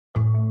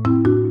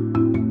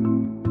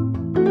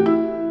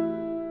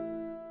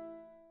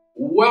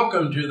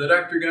Welcome to the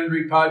Dr.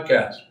 Gundry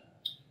podcast.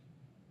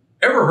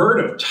 Ever heard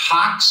of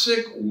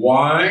toxic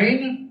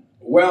wine?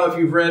 Well, if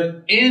you've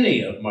read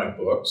any of my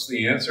books,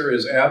 the answer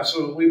is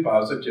absolutely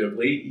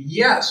positively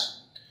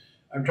yes.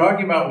 I'm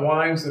talking about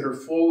wines that are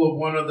full of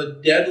one of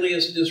the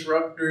deadliest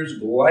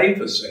disruptors,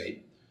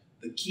 glyphosate,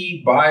 the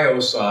key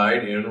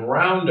biocide in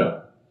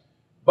Roundup.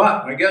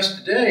 But my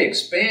guest today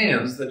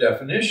expands the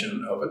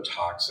definition of a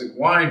toxic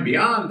wine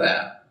beyond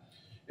that.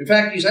 In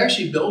fact, he's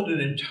actually built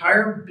an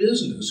entire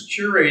business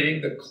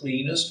curating the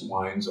cleanest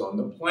wines on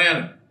the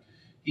planet.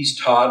 He's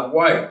Todd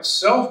White,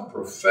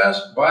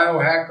 self-professed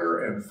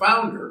biohacker and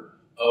founder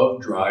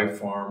of Dry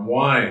Farm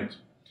Wines,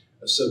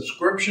 a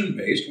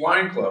subscription-based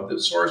wine club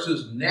that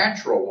sources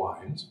natural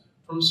wines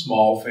from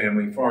small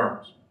family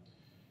farms.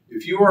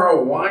 If you are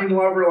a wine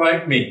lover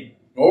like me,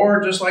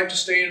 or just like to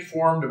stay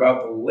informed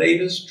about the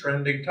latest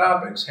trending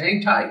topics,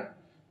 hang tight,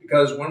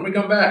 because when we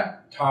come back,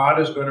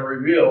 Todd is going to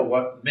reveal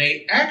what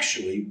may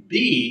actually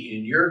be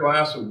in your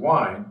glass of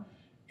wine,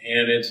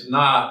 and it's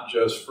not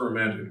just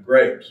fermented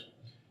grapes.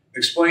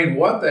 Explain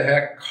what the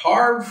heck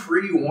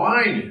carb-free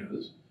wine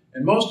is,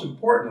 and most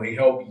importantly,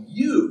 help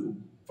you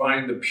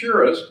find the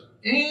purest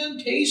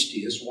and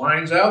tastiest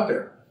wines out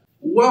there.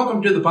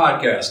 Welcome to the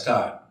podcast,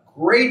 Todd.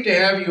 Great to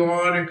have you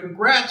on, and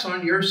congrats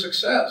on your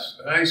success.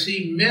 I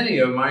see many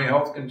of my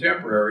health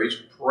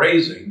contemporaries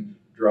praising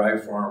Dry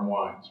Farm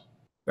Wines.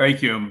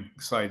 Thank you. I'm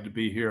excited to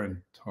be here and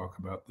talk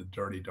about the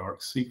dirty,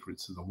 dark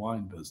secrets of the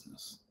wine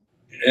business.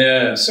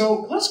 Yeah,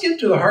 so let's get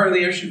to the heart of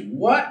the issue.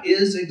 What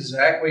is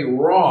exactly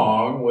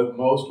wrong with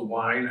most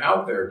wine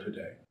out there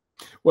today?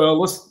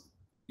 Well, let's,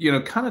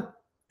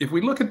 if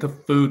we look at the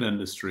food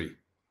industry,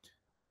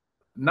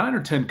 9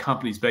 or 10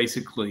 companies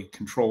basically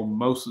control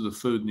most of the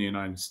food in the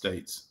United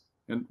States.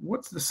 And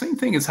what's the same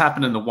thing has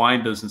happened in the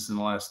wine business in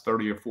the last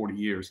 30 or 40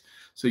 years.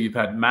 So you've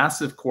had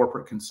massive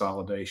corporate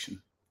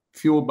consolidation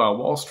fueled by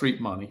Wall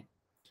Street money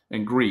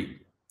and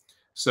greed.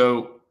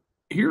 So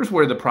here's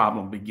where the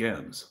problem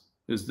begins,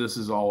 is this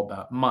is all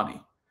about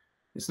money.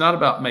 It's not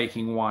about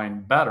making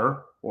wine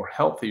better or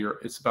healthier.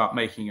 It's about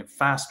making it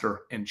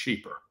faster and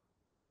cheaper.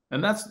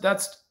 And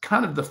that's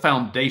kind of the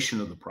foundation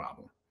of the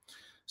problem.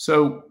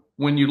 So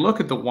when you look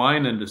at the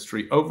wine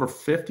industry, over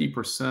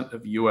 50%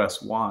 of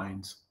US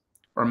wines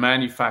are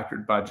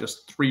manufactured by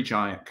just 3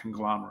 giant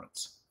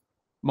conglomerates,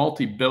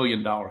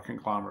 multi-billion-dollar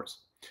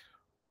conglomerates.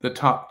 The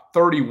top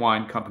 30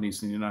 wine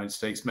companies in the United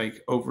States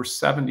make over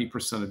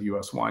 70% of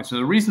US wines.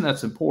 And the reason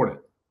that's important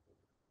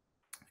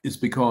is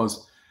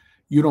because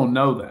you don't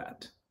know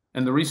that.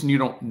 And the reason you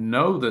don't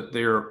know that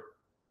they're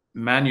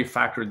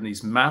manufactured in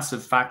these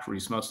massive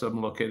factories, most of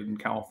them located in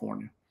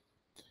California,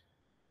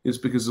 is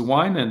because the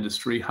wine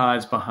industry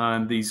hides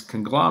behind these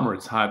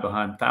conglomerates, hide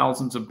behind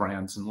thousands of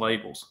brands and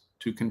labels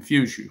to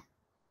confuse you,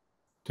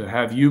 to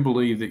have you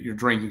believe that you're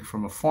drinking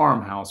from a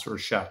farmhouse or a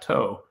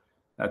chateau.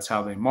 That's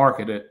how they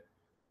market it.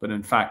 But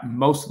in fact,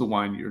 most of the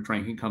wine you're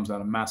drinking comes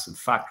out of massive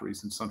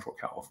factories in Central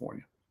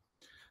California.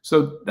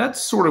 So that's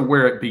sort of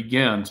where it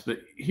begins. But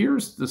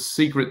here's the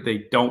secret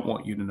they don't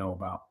want you to know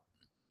about.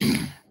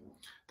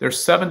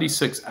 There's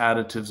 76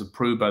 additives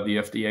approved by the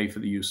FDA for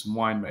the use in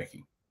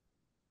winemaking.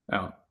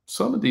 Now,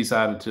 some of these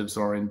additives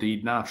are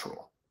indeed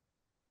natural,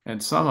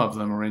 and some of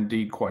them are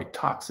indeed quite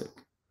toxic.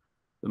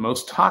 The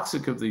most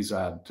toxic of these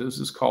additives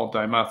is called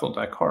dimethyl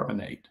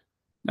dicarbonate.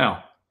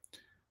 Now,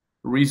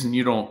 the reason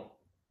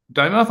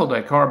dimethyl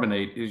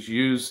dicarbonate is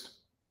used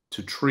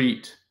to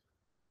treat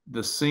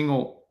the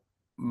single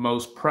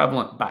most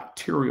prevalent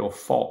bacterial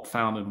fault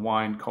found in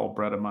wine called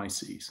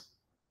Brettanomyces.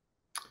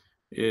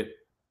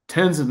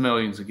 Tens of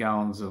millions of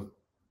gallons of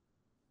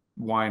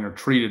wine are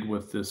treated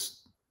with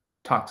this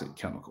toxic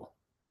chemical.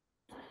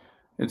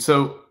 And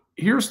so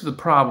here's the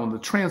problem. The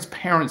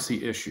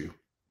transparency issue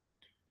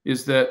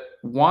is that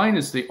wine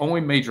is the only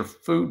major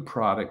food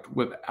product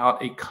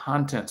without a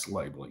contents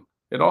labeling.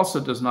 It also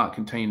does not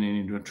contain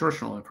any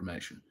nutritional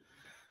information.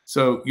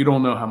 So you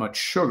don't know how much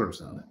sugar's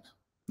in it.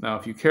 Now,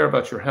 if you care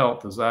about your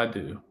health as I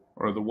do,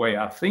 or the way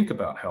I think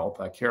about health,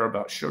 I care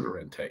about sugar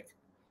intake.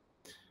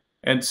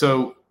 And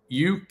so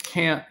you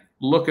can't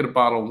look at a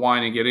bottle of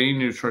wine and get any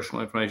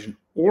nutritional information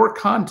or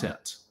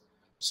contents.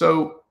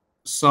 So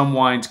some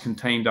wines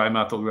contain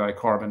dimethyl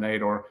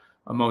dicarbonate or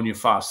ammonia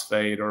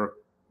phosphate or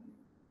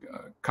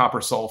copper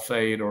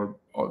sulfate or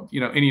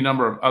any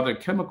number of other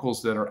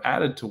chemicals that are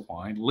added to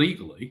wine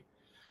legally.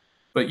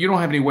 But you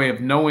don't have any way of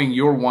knowing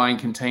your wine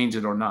contains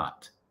it or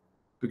not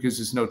because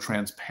there's no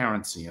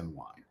transparency in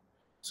wine.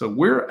 So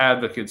we're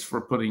advocates for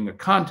putting a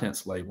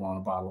contents label on a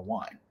bottle of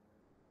wine.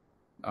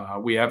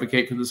 We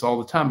advocate for this all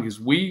the time because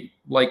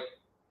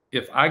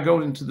if I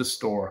go into the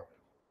store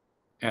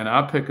and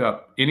I pick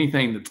up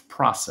anything that's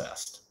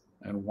processed,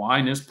 and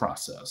wine is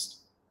processed,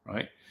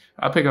 right?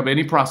 I pick up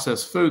any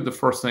processed food, the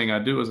first thing I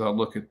do is I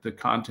look at the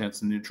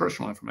contents and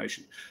nutritional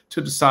information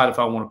to decide if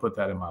I want to put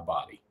that in my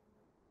body.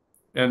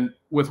 And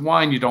with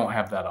wine, you don't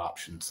have that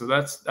option. So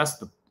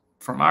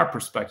from our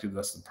perspective,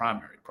 that's the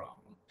primary problem.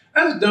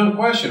 That's a dumb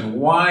question.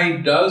 Why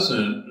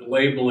doesn't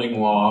labeling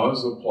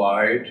laws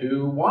apply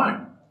to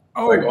wine?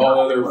 Oh, like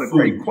all other foods?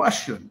 Great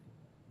question.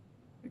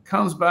 It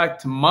comes back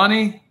to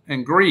money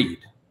and greed.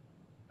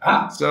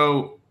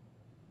 So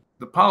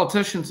the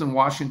politicians in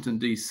Washington,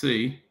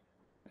 D.C.,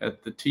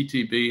 at the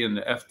TTB and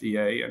the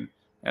FDA,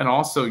 and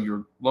also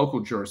your local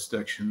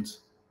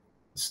jurisdictions,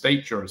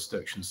 state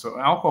jurisdictions. So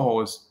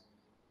alcohol is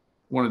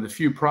one of the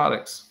few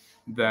products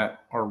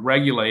that are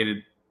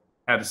regulated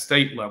at a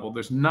state level.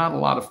 There's not a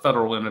lot of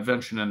federal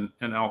intervention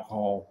in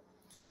alcohol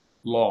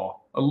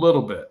law, a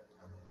little bit.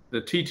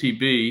 The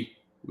TTB,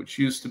 which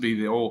used to be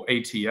the old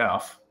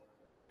ATF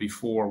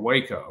before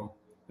Waco,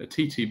 the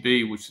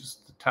TTB, which is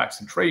the Tax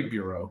and Trade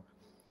Bureau,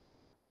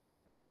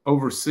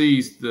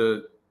 oversees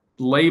the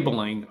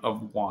labeling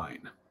of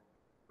wine.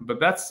 But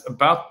that's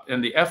about,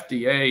 and the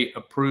FDA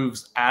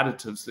approves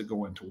additives that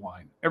go into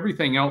wine.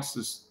 Everything else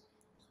is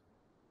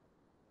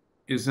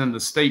in the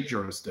state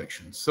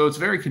jurisdiction. So it's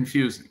very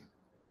confusing.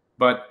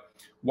 But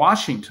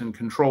Washington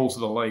controls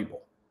the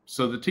label.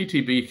 So the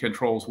TTB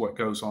controls what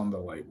goes on the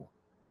label.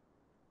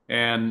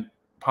 And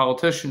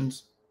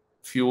politicians,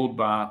 fueled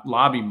by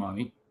lobby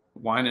money, the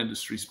wine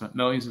industry spent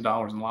millions of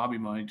dollars in lobby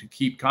money to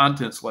keep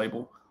contents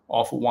label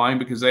off of wine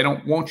because they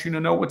don't want you to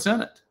know what's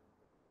in it.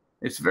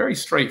 It's very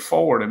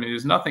straightforward. I mean,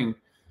 there's nothing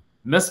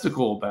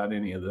mystical about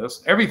any of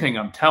this. Everything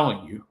I'm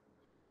telling you,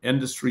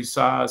 industry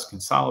size,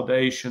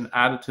 consolidation,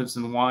 additives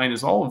in wine,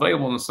 is all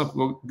available in a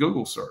simple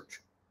Google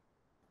search.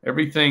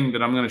 Everything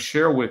that I'm going to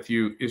share with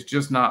you is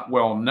just not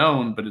well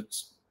known, but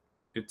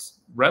it's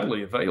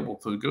readily available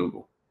through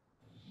Google.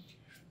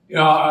 You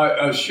know,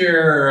 I'll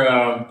share,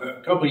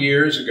 a couple of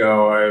years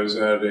ago, I was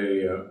at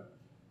a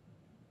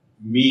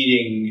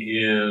meeting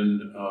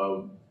in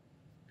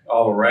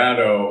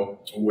Colorado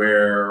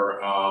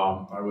where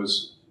I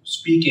was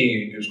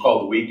speaking. It was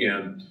called The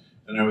Weekend,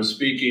 and I was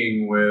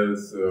speaking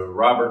with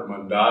Robert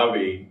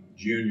Mondavi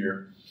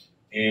Jr.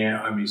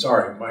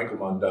 Michael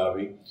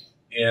Mondavi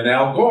and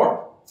Al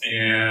Gore.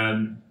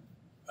 And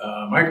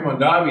Michael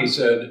Mondavi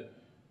said,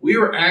 we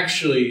were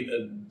actually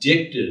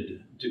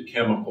addicted to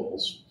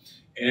chemicals,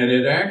 and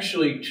it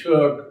actually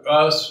took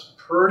us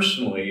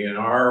personally in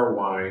our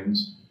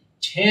wines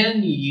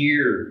 10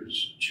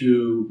 years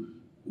to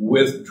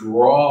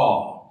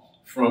withdraw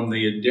from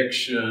the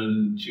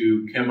addiction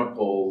to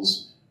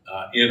chemicals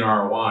in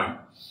our wine.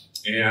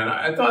 And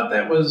I thought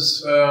that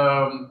was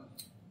a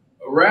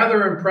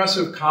rather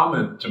impressive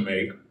comment to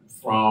make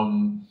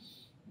from,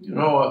 you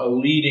know, a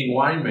leading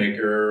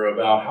winemaker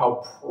about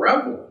how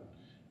prevalent,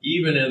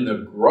 even in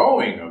the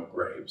growing of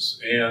grapes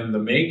and the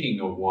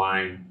making of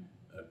wine,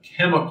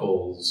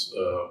 chemicals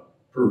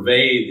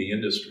pervade the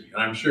industry.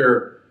 And I'm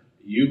sure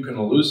you can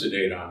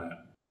elucidate on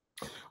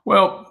that.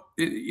 Well,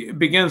 it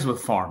begins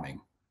with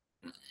farming.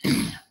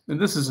 And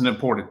this is an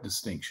important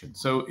distinction.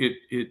 So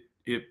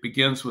it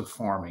begins with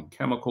farming.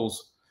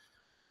 Chemicals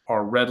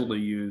are readily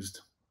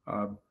used.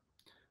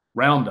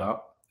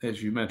 Roundup,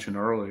 as you mentioned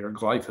earlier,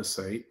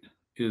 glyphosate,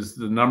 is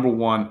the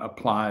 #1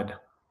 applied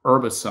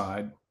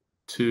herbicide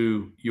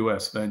to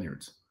U.S.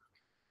 vineyards.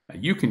 Now,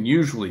 you can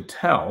usually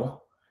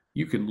tell,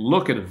 you can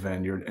look at a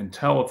vineyard and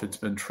tell if it's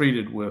been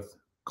treated with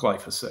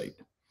glyphosate,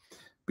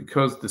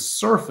 because the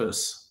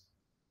surface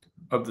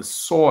of the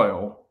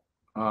soil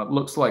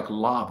looks like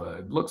lava.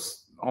 It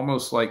looks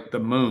almost like the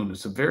moon.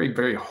 It's a very,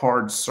 very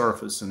hard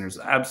surface, and there's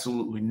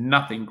absolutely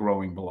nothing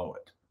growing below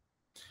it.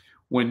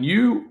 When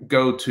you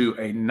go to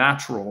a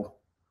natural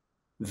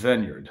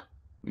vineyard,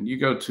 when you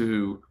go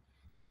to,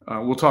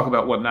 we'll talk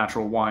about what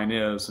natural wine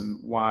is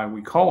and why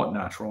we call it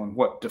natural and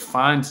what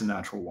defines a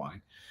natural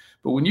wine.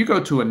 But when you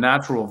go to a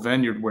natural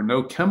vineyard where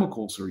no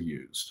chemicals are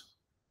used,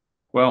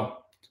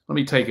 well, let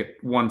me take it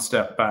one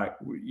step back.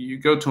 You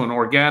go to an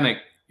organic,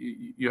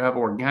 you have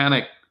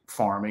organic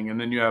farming, and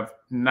then you have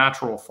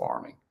natural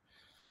farming.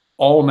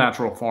 All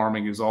natural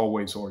farming is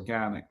always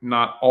organic.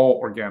 Not all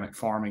organic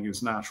farming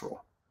is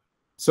natural.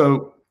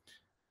 So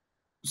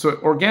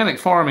organic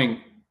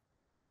farming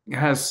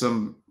has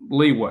some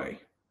leeway,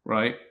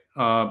 right?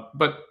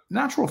 But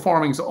natural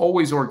farming is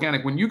always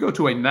organic. When you go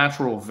to a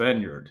natural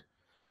vineyard,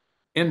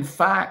 in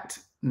fact,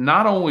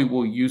 not only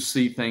will you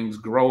see things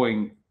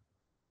growing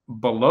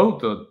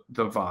below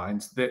the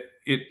vines, that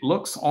it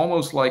looks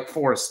almost like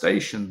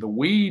forestation. The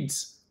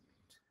weeds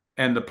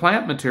and the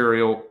plant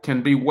material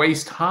can be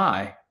waist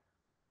high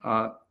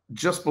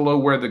just below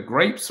where the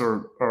grapes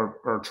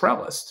are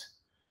trellised,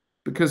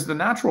 because the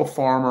natural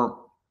farmer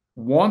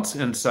wants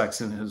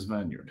insects in his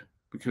vineyard,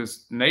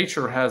 because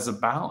nature has a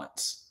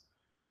balance.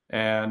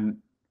 And,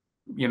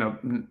 you know,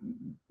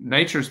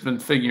 nature's been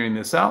figuring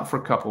this out for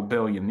a couple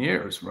billion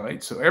years,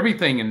 right? So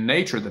everything in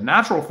nature, the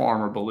natural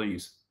farmer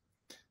believes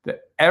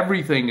that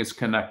everything is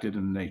connected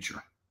in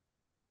nature.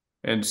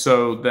 And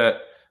so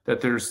that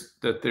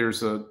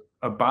there's a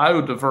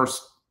biodiverse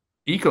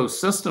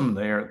ecosystem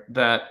there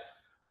that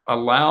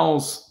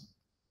allows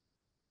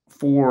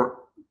for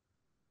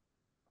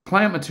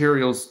plant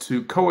materials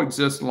to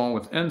coexist along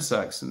with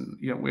insects. And,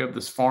 you know, we have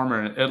this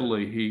farmer in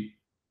Italy. He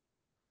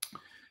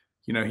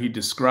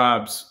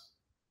describes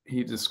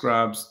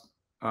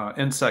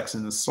insects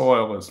in the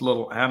soil as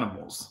little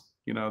animals.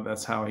 You know,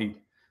 that's how he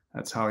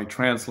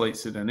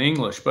translates it in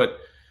English. But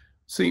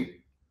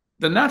see,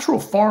 the natural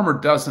farmer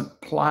doesn't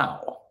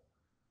plow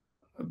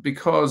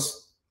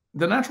because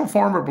the natural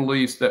farmer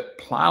believes that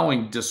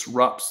plowing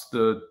disrupts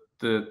the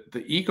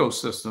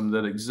ecosystem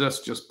that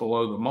exists just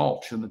below the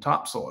mulch in the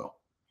topsoil,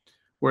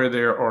 where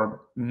there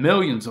are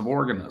millions of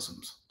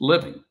organisms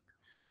living.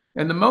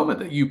 And the moment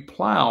that you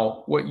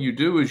plow, what you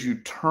do is you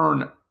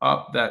turn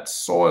up that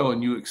soil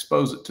and you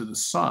expose it to the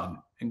sun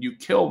and you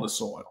kill the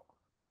soil,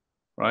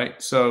 right?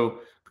 So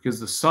because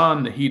the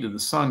sun, the heat of the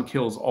sun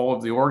kills all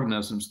of the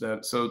organisms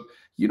so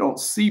you don't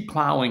see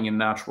plowing in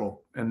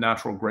natural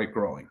grape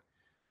growing.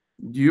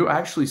 You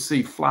actually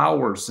see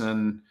flowers,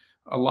 and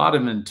a lot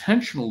of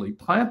intentionally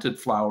planted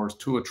flowers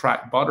to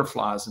attract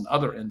butterflies and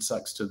other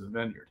insects to the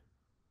vineyard,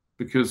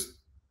 because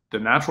the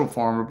natural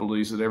farmer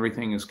believes that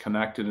everything is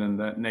connected and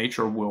that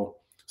nature will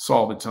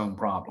solve its own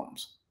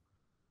problems.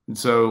 And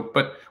so,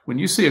 but when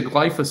you see a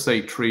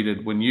glyphosate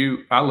treated,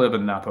 I live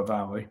in Napa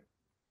Valley,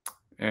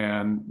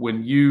 and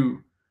when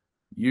you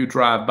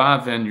drive by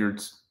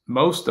vineyards,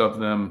 most of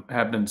them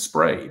have been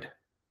sprayed.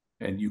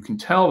 And you can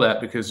tell that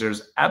because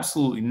there's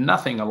absolutely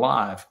nothing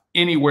alive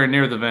anywhere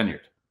near the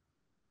vineyard,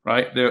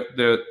 right?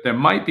 There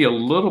might be a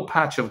little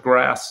patch of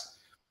grass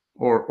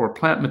or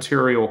plant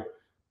material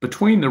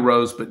between the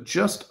rows, but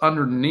just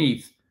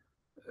underneath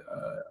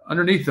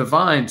the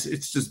vines,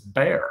 it's just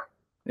bare.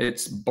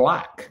 It's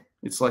black.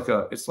 It's like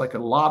a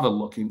lava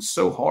looking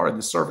so hard.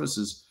 The surface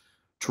is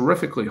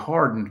terrifically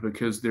hardened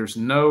because there's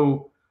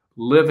no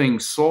living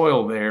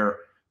soil there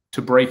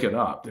to break it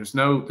up. There's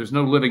no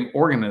living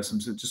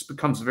organisms. It just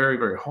becomes very,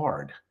 very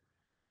hard.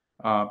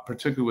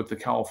 Particularly with the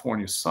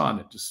California sun,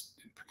 it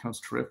becomes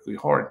terrifically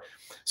hard.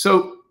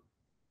 So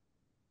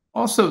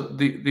also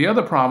the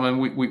other problem,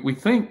 we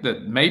think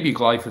that maybe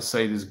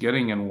glyphosate is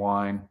getting in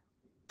wine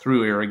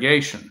through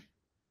irrigation.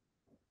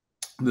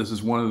 This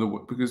is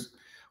because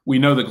we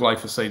know that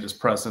glyphosate is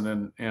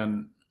present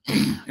in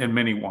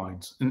many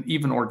wines, and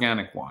even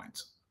organic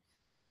wines.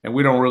 And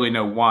we don't really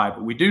know why,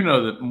 but we do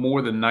know that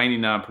more than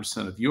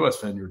 99% of U.S.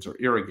 vineyards are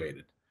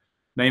irrigated.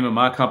 Name of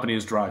my company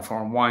is Dry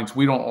Farm Wines.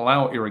 We don't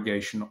allow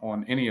irrigation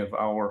on any of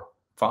our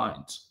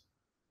vines.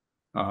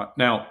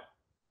 Now,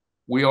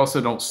 we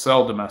also don't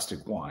sell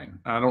domestic wine.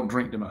 I don't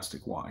drink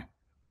domestic wine.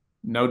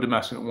 No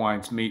domestic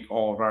wines meet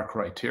all of our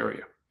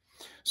criteria.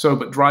 So,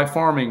 but dry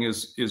farming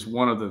is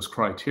one of those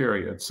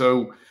criteria.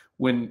 So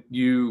when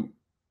you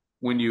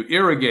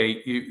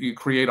irrigate, you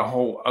create a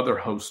whole other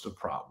host of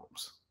problems.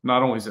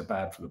 Not only is it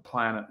bad for the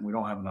planet, and we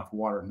don't have enough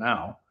water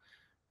now,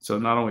 so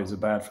not only is it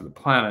bad for the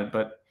planet,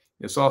 but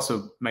it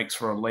also makes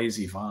for a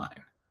lazy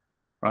vine,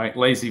 right?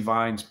 Lazy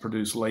vines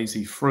produce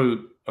lazy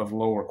fruit of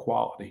lower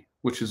quality,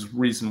 which is the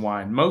reason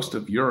why in most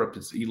of Europe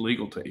it's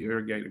illegal to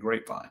irrigate a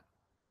grapevine.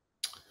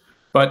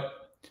 But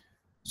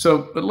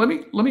let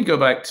me go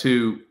back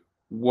to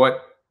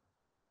what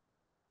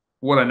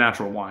a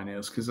natural wine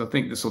is, because I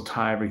think this will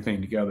tie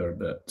everything together a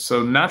bit.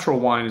 So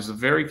natural wine is a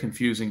very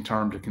confusing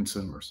term to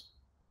consumers,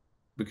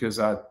 because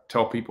I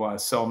tell people I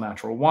sell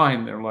natural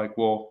wine. They're like,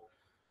 well,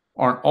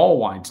 aren't all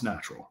wines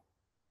natural?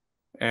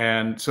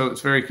 And so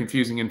it's very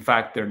confusing. In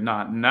fact, they're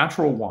not.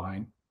 Natural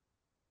wine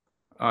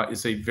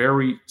is a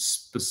very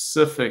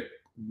specific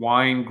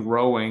wine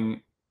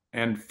growing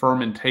and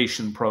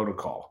fermentation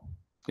protocol.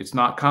 It's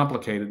not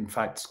complicated. In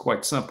fact, it's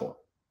quite simple.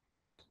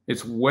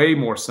 It's way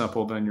more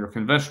simple than your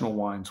conventional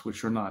wines,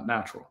 which are not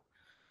natural.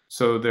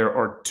 So there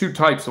are two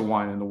types of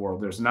wine in the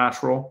world. There's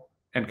natural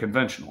and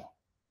conventional.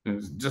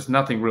 There's just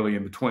nothing really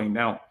in between.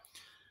 Now,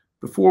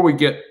 before we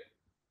get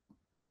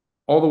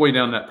all the way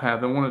down that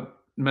path, I want to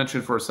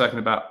mention for a second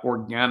about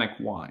organic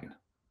wine.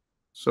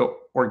 So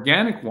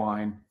organic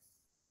wine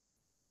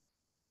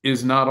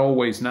is not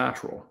always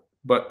natural,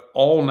 but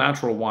all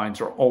natural wines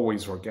are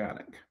always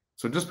organic.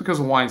 So just because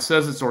a wine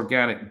says it's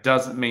organic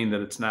doesn't mean that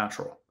it's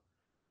natural.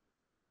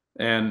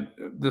 And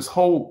this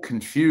whole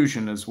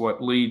confusion is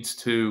what leads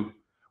to,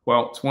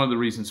 well, it's one of the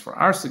reasons for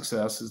our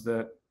success is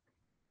that,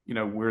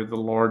 we're the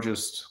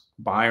largest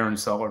buyer and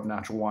seller of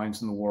natural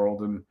wines in the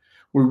world. And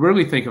we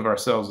really think of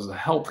ourselves as a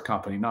health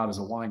company, not as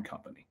a wine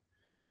company.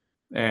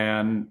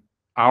 And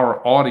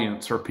our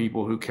audience are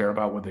people who care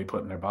about what they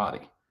put in their body.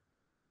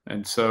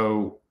 And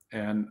so,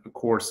 and of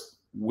course,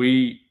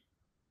 we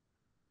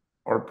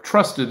are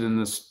trusted in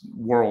this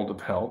world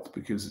of health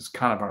because it's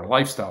kind of our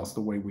lifestyle, it's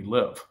the way we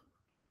live,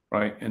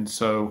 right? And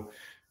so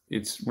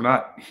we're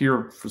not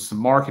here for some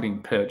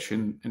marketing pitch.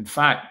 And in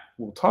fact,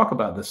 we'll talk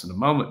about this in a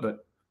moment,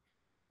 but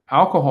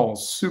alcohol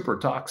is super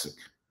toxic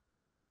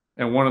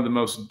and one of the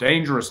most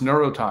dangerous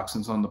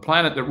neurotoxins on the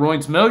planet that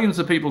ruins millions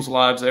of people's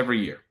lives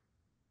every year.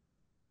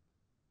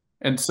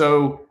 And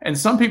so, and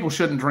some people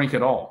shouldn't drink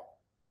at all.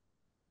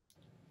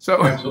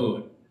 So,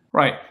 absolutely.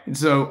 Right. And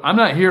so I'm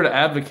not here to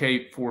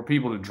advocate for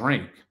people to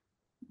drink.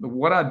 But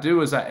what I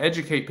do is I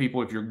educate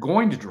people, if you're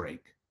going to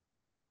drink,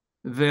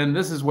 then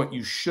this is what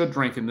you should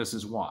drink and this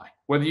is why,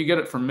 whether you get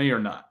it from me or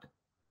not.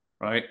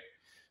 Right.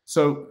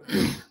 So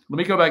let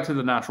me go back to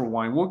the natural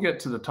wine. We'll get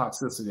to the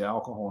toxicity of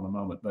alcohol in a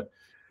moment. But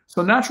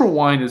so natural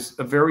wine is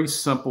a very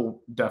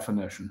simple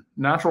definition.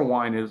 Natural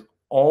wine is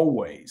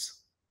always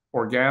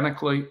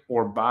organically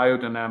or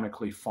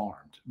biodynamically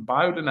farmed.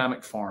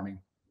 Biodynamic farming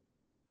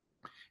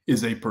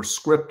is a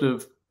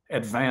prescriptive,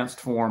 advanced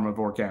form of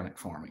organic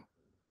farming.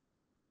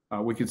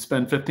 We could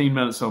spend 15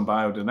 minutes on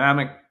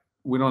biodynamic.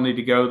 We don't need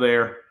to go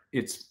there.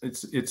 It's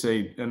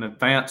an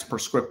advanced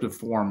prescriptive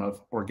form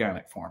of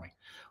organic farming.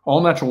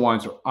 All natural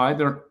wines are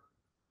either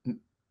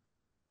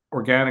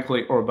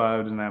organically or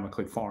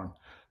biodynamically farmed.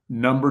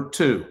 Number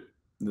two,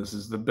 this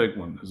is the big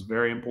one. This is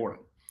very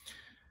important.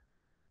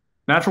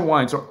 Natural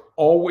wines are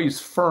always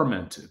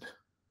fermented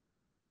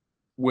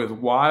with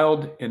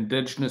wild,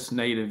 indigenous,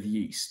 native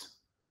yeast.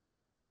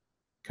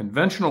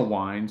 Conventional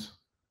wines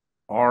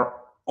are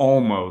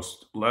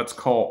almost, let's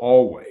call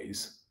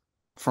always,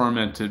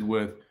 fermented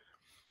with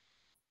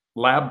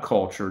lab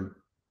cultured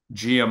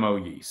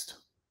GMO yeast.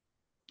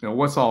 Now,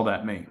 what's all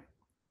that mean?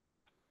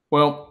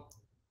 Well,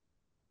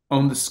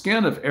 on the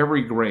skin of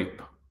every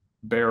grape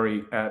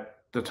berry at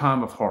the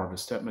time of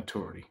harvest, at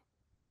maturity,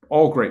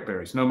 all grape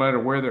berries, no matter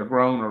where they're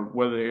grown or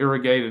whether they're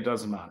irrigated,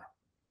 doesn't matter.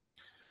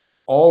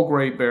 All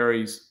grape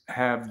berries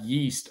have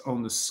yeast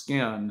on the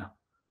skin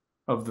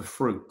of the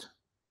fruit.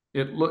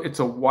 It's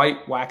a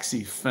white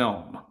waxy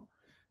film.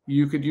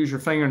 You could use your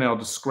fingernail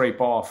to scrape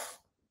it off.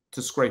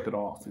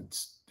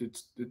 It's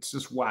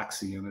just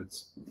waxy, and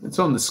it's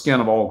on the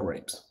skin of all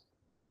grapes.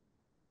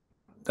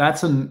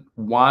 That's a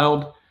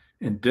wild,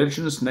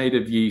 indigenous,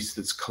 native yeast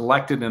that's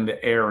collected in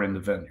the air in the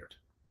vineyard.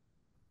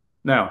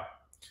 Now,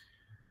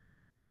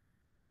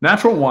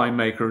 natural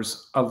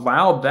winemakers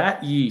allow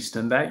that yeast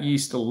and that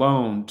yeast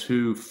alone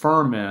to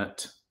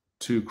ferment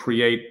to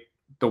create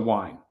the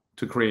wine,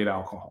 to create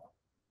alcohol.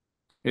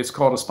 It's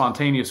called a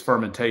spontaneous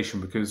fermentation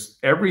because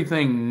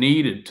everything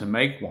needed to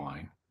make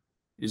wine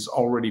is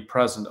already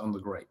present on the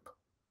grape.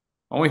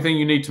 Only thing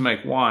you need to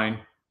make wine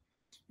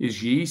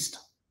is yeast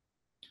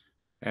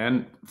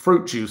and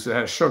fruit juice that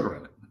has sugar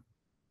in it.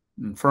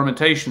 And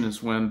fermentation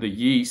is when the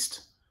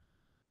yeast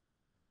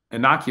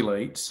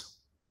inoculates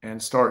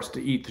and starts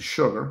to eat the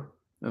sugar,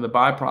 and the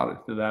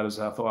byproduct of that is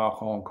ethyl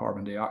alcohol and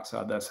carbon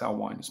dioxide. That's how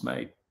wine is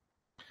made.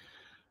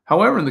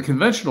 However, in the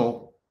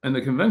conventional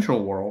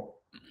world,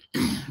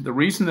 the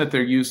reason that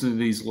they're using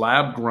these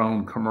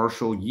lab-grown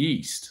commercial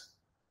yeast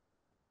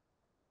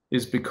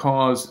is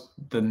because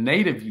the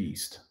native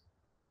yeast,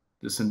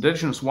 this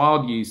indigenous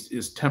wild yeast,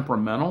 is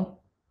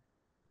temperamental.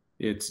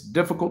 It's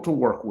difficult to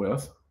work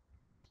with.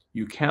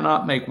 You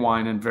cannot make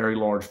wine in very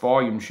large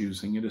volumes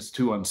using it. It's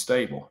too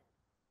unstable.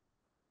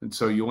 And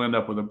so you'll end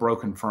up with a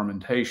broken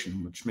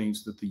fermentation, which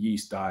means that the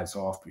yeast dies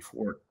off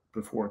before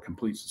it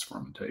completes its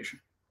fermentation.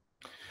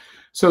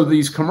 So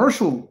these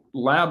commercial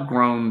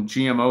lab-grown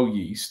GMO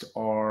yeast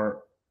are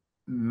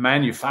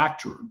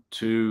manufactured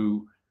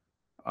to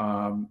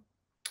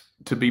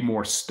be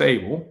more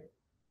stable.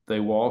 They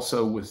will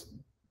also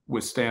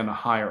withstand a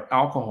higher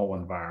alcohol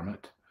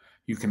environment.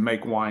 You can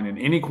make wine in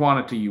any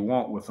quantity you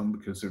want with them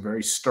because they're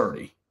very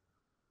sturdy,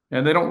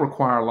 and they don't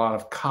require a lot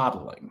of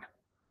coddling.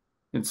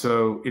 And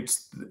so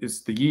it's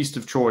the yeast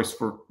of choice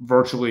for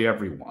virtually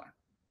everyone,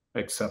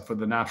 except for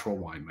the natural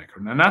winemaker.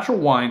 Now, natural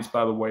wines,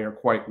 by the way, are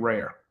quite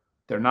rare.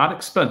 They're not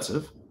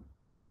expensive.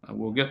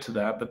 We'll get to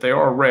that, but they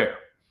are rare.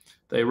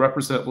 They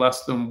represent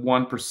less than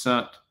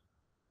 1%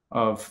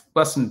 of,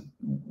 less than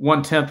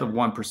 1/10 of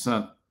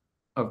 1%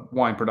 of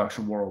wine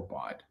production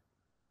worldwide.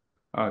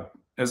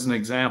 As an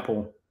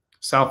example,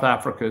 South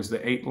Africa is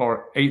the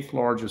eighth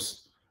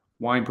largest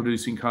wine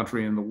producing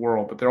country in the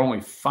world, but there are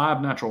only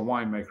 5 natural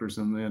winemakers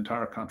in the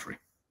entire country.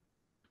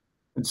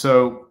 And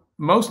so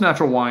most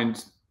natural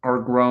wines are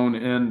grown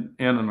in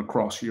and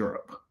across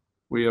Europe.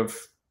 We have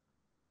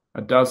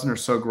a dozen or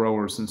so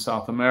growers in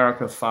South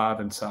America, 5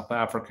 in South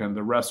Africa, and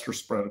the rest are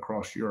spread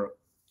across Europe.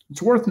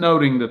 It's worth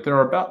noting that there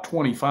are about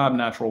 25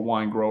 natural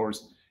wine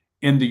growers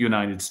in the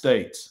United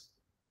States,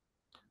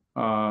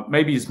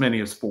 maybe as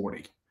many as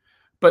 40.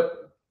 But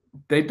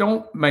they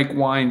don't make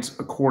wines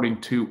according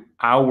to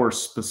our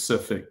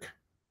specific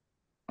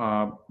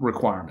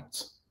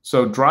requirements.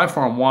 So Dry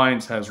Farm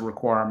Wines has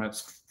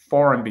requirements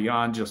far and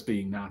beyond just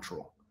being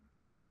natural.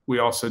 We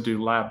also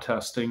do lab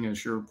testing,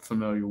 as you're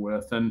familiar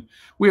with, and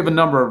we have a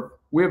number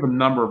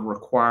of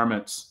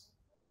requirements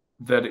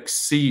that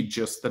exceed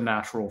just the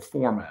natural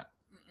format.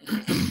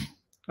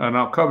 And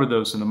I'll cover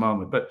those in a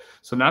moment. But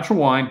so natural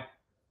wine,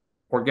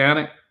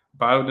 organic,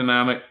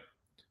 biodynamic,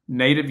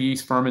 native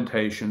yeast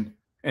fermentation,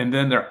 and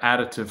then they're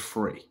additive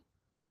free.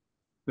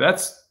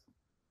 That's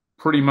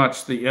pretty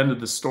much the end of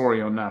the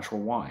story on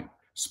natural wine.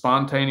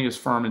 Spontaneous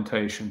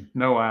fermentation,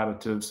 no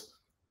additives,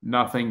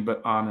 nothing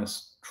but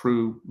honest,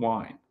 true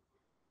wine.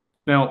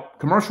 Now,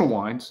 commercial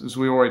wines, as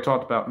we already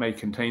talked about, may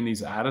contain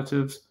these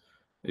additives.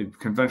 They're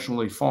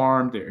conventionally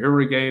farmed, they're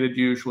irrigated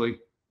usually.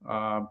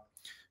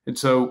 And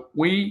so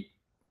we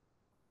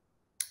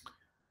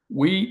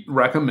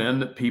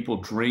recommend that people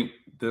drink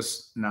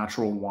this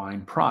natural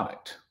wine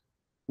product,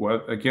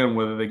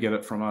 whether they get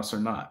it from us or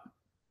not.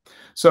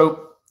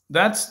 So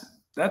that's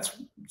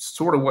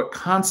sort of what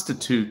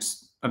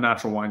constitutes a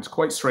natural wine. It's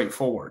quite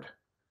straightforward.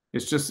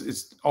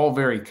 It's all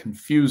very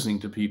confusing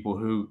to people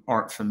who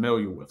aren't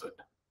familiar with it.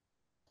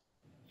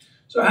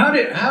 So how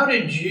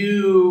did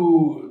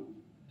you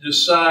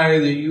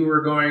decide that you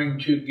were going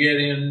to get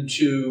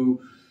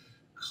into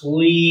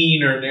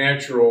clean or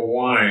natural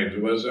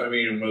wines? Was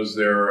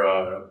there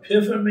an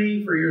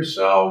epiphany for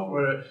yourself?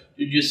 Or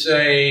did you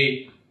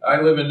say,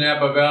 I live in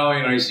Napa Valley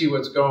and I see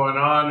what's going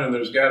on and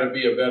there's got to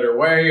be a better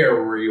way?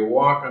 Or were you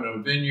walking a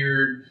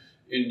vineyard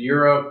in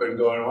Europe and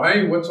going,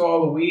 hey, what's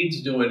all the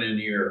weeds doing in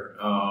here?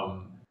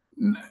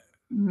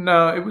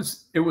 No,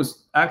 it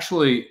was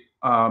actually,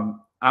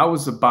 I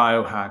was a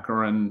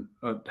biohacker and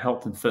a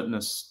health and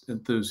fitness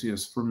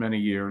enthusiast for many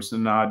years.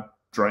 And I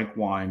drank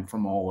wine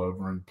from all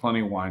over and plenty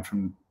of wine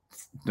from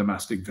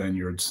domestic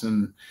vineyards.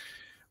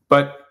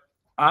 But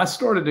I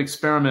started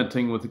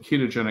experimenting with the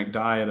ketogenic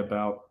diet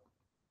about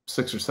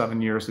 6 or 7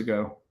 years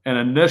ago. And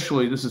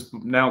initially, this is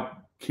now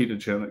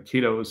ketogenic.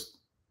 Keto is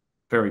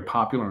very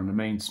popular in the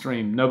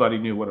mainstream. Nobody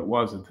knew what it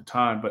was at the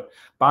time, but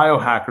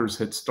biohackers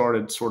had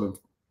started sort of,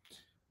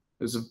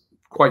 there's a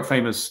quite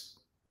famous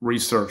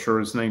researcher.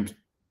 His name's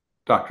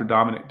Dr.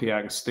 Dominic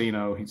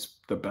D'Agostino. He's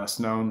the best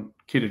known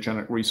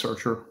ketogenic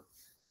researcher.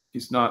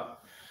 He's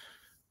not,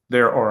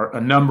 there are a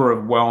number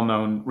of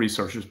well-known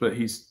researchers, but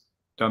he's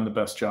done the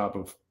best job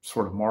of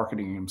sort of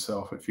marketing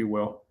himself, if you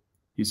will.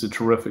 He's a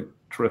terrific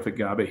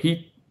guy, but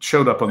he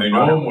showed up on the. I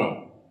know him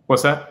well.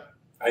 What's that?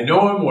 I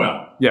know him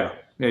well. Yeah,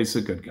 he's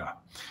a good guy.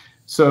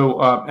 So,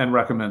 and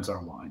recommends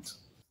our wines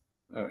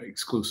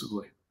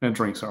exclusively and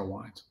drinks our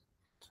wines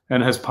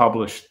and has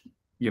published,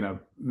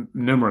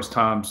 numerous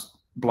times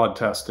blood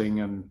testing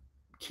and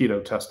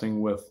keto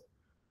testing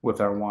with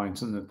our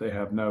wines and that they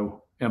have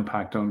no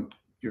impact on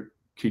your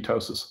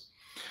ketosis.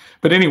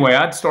 But anyway,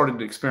 I'd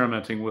started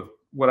experimenting with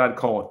what I'd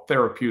call a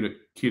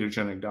therapeutic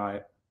ketogenic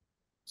diet.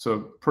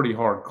 So pretty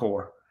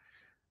hardcore,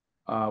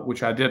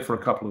 which I did for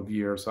a couple of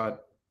years. I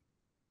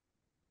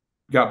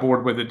got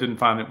bored with it, didn't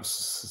find it was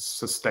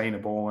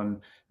sustainable.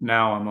 And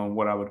now I'm on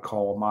what I would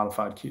call a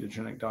modified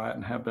ketogenic diet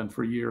and have been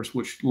for years,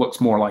 which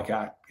looks more like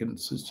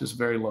Atkins. It's just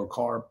very low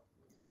carb.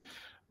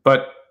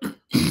 But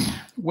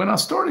when I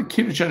started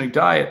ketogenic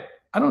diet,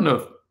 I don't know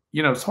if,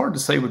 it's hard to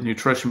say with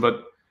nutrition,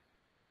 but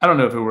I don't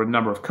know if it were a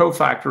number of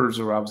cofactors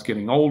or I was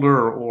getting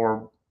older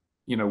or,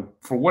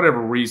 for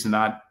whatever reason,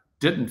 I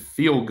didn't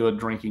feel good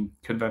drinking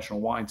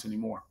conventional wines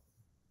anymore.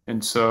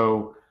 And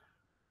so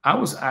I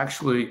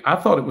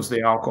thought it was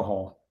the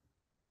alcohol.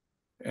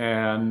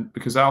 And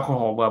because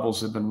alcohol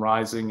levels had been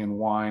rising in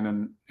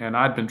wine and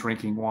I'd been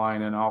drinking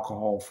wine and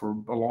alcohol for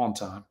a long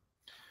time.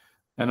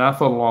 And I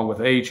thought along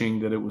with aging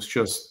that it was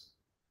just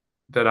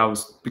that I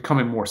was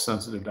becoming more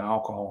sensitive to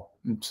alcohol.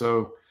 And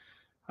so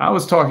I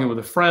was talking with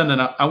a friend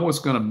and I was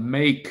going to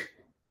make,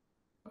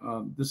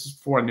 this is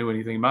before I knew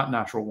anything about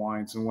natural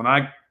wines. And when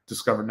I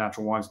discovered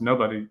natural wines,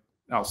 nobody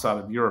outside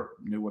of Europe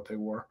knew what they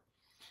were.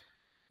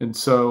 And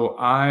so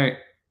I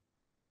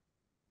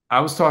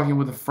was talking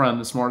with a friend,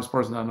 the smartest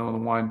person I know in the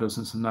wine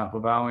business in Napa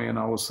Valley. And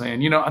I was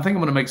saying, I think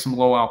I'm going to make some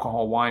low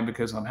alcohol wine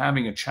because I'm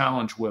having a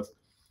challenge with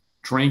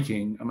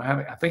drinking.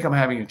 I think I'm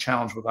having a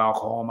challenge with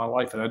alcohol in my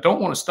life. And I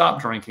don't want to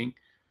stop drinking,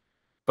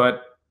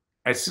 but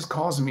it's just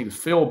causing me to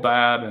feel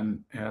bad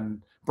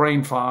and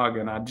brain fog.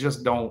 And I'm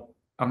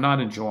not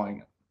enjoying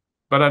it,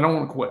 but I don't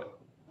want to quit.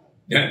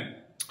 Yeah.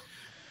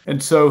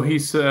 And so he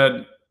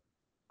said,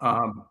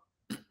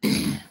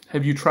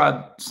 have you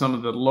tried some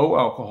of the low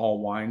alcohol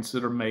wines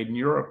that are made in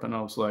Europe? And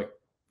I was like,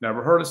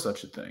 never heard of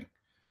such a thing.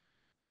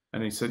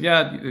 And he said,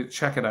 yeah,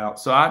 check it out.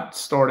 So I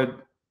started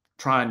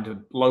trying to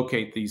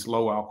locate these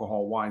low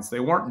alcohol wines. They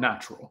weren't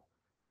natural.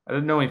 I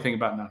didn't know anything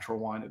about natural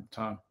wine at the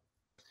time.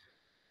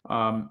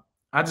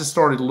 I just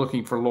started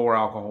looking for lower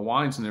alcohol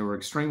wines and they were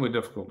extremely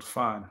difficult to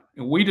find.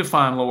 And we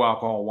define low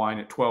alcohol wine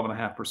at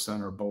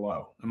 12.5% or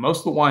below. And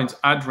most of the wines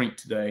I drink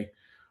today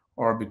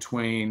are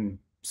between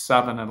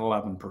 7 and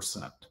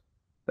 11%.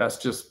 That's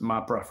just my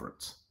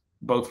preference,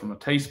 both from a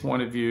taste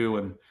point of view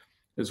and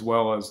as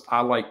well as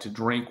I like to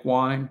drink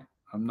wine.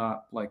 I'm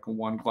not like a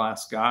one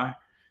glass guy.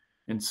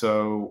 And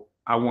so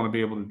I want to be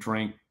able to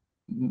drink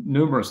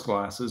numerous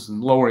glasses,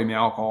 and lowering the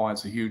alcohol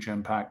has a huge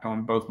impact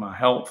on both my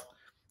health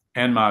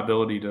and my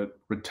ability to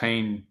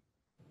retain,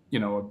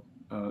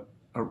 a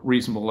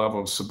reasonable level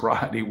of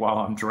sobriety while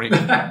I'm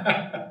drinking.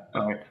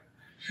 Right.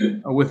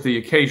 With the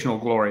occasional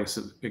glorious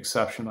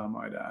exception, I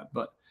might add.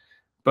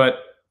 But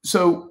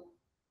so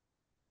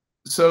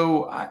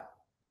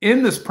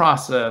in this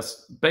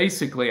process,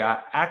 basically, I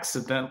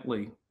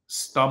accidentally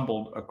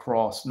stumbled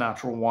across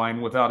natural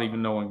wine without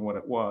even knowing what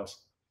it was.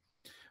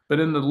 But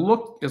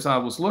as I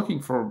was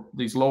looking for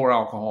these lower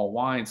alcohol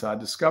wines, I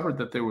discovered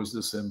that there was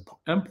this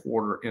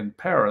importer in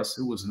Paris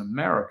who was an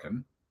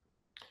American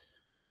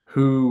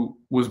who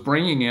was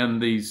bringing in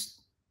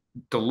these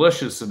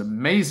delicious and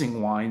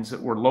amazing wines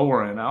that were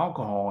lower in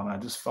alcohol. And I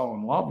just fell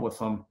in love with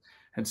them.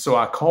 And so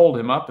I called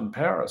him up in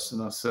Paris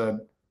and I said,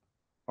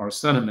 or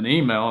sent him an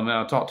email, and then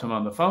I talked to him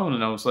on the phone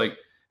and I was like,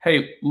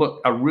 hey,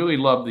 look, I really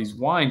love these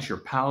wines. Your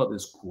palate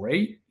is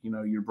great.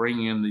 You're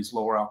bringing in these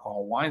lower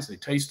alcohol wines. They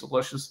taste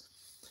delicious.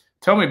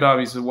 Tell me about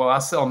it. He said, well, I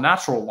sell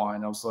natural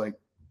wine. I was like,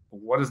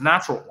 well, what is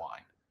natural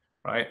wine?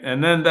 Right.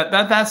 And then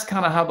that's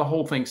kind of how the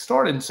whole thing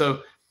started. And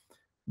so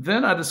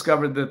Then I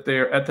discovered that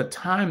at the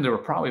time, there were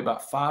probably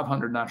about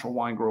 500 natural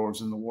wine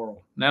growers in the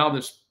world. Now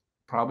there's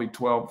probably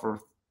 12 or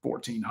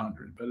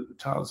 1,400, but at the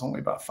time it was only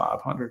about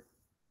 500.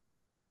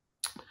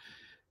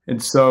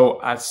 And so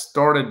I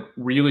started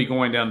really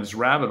going down this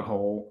rabbit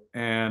hole.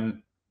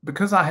 And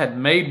because I had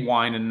made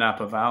wine in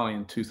Napa Valley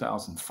in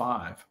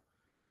 2005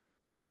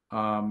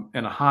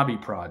 in a hobby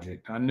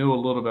project, I knew a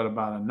little bit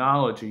about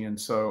enology. And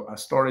so I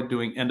started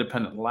doing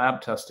independent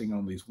lab testing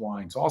on these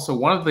wines. Also,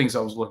 one of the things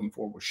I was looking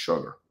for was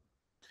sugar.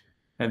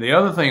 And the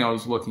other thing I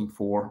was looking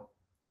for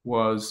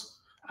was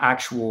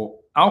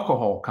actual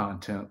alcohol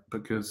content,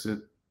 because it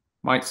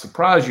might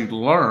surprise you to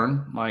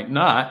learn, might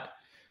not.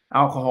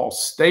 Alcohol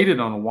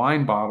stated on a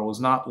wine bottle is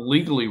not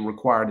legally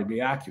required to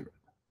be accurate.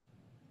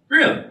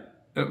 Really?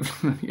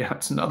 Yeah,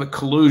 it's another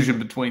collusion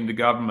between the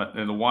government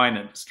and the wine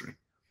industry.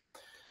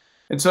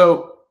 And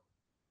so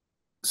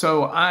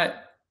I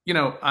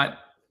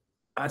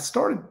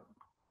started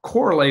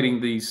correlating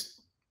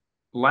these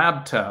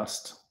lab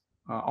tests,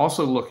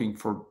 also looking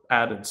for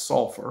added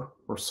sulfur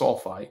or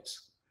sulfites.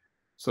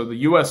 So the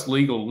U.S.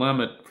 legal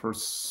limit for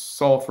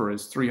sulfur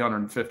is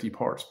 350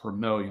 parts per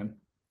million.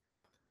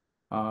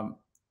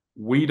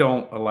 We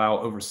don't allow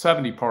over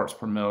 70 parts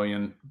per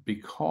million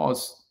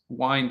because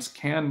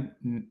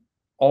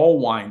all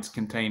wines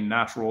contain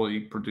naturally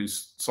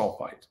produced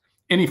sulfites.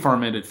 Any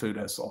fermented food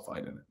has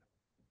sulfite in it.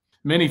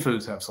 Many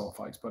foods have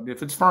sulfites, but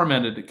if it's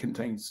fermented, it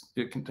contains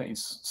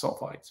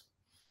sulfites.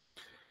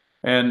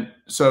 And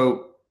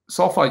so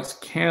sulfites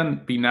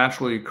can be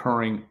naturally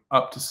occurring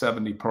up to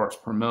 70 parts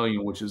per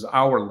million, which is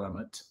our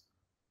limit.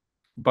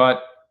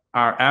 But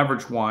our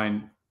average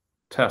wine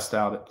tests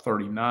out at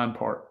 39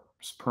 parts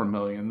per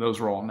million. Those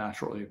are all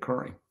naturally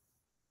occurring.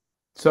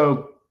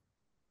 So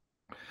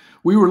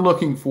we were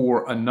looking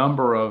for a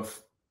number of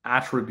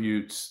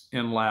attributes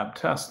in lab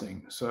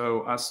testing.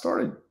 So I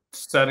started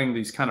setting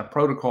these kind of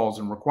protocols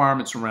and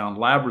requirements around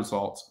lab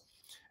results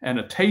and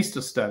a taste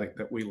aesthetic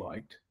that we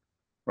liked,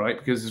 right?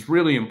 Because it's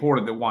really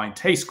important that wine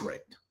tastes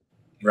great.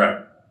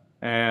 Right.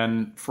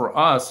 And for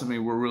us, I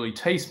mean, we're really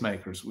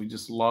tastemakers. We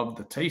just love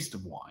the taste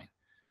of wine,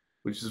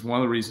 which is one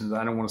of the reasons I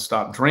didn't want to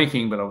stop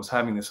drinking, but I was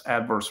having this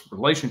adverse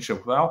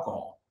relationship with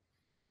alcohol.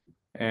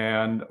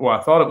 And, well,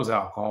 I thought it was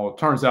alcohol. It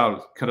turns out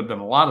it could have been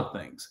a lot of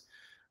things.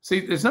 See,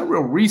 there's no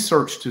real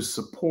research to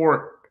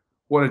support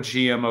what a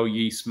GMO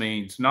yeast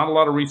means. Not a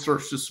lot of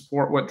research to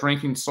support what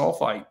drinking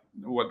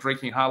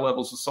high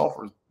levels of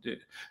sulfur did.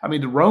 I mean,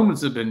 the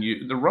Romans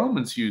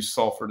used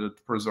sulfur to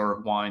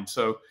preserve wine.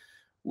 So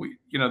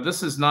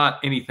this is not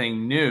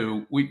anything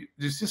new.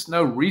 There's just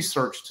no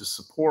research to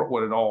support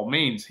what it all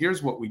means.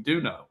 Here's what we do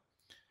know.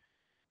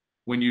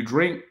 When you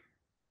drink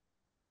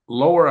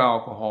lower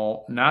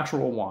alcohol,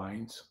 natural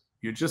wines,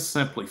 you just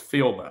simply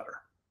feel better,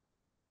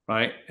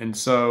 right?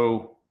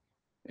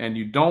 And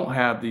you don't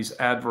have these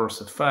adverse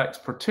effects,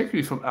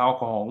 particularly from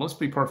alcohol. Let's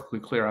be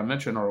perfectly clear. I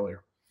mentioned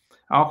earlier,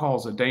 alcohol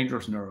is a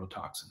dangerous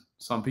neurotoxin.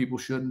 Some people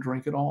shouldn't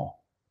drink at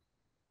all.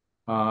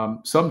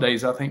 Some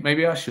days I think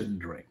maybe I shouldn't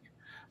drink.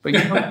 But the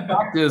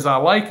fact is, I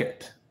like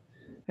it.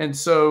 And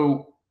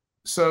so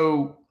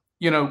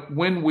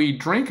when we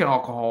drink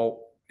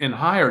alcohol in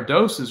higher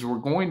doses, we're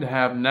going to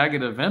have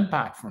negative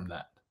impact from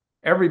that.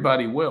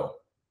 Everybody will.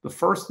 The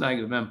first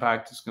negative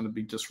impact is going to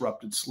be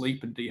disrupted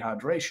sleep and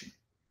dehydration,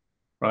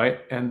 right?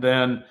 And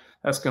then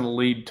that's going to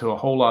lead to a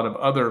whole lot of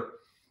other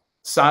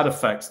side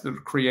effects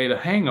that create a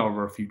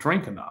hangover if you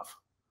drink enough,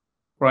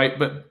 right?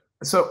 But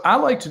so I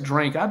like to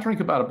drink. I drink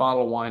about a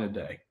bottle of wine a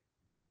day.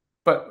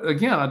 But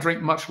again, I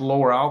drink much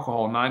lower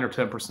alcohol, 9 or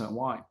 10%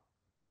 wine.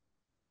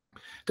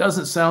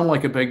 Doesn't sound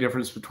like a big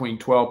difference between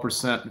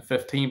 12% and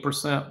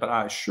 15%, but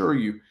I assure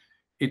you,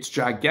 it's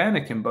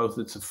gigantic in both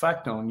its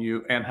effect on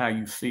you and how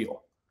you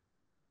feel.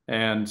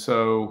 And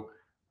so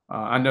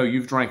I know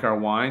you've drank our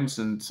wines,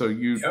 and so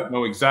you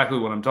know exactly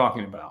what I'm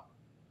talking about.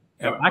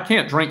 Yep. I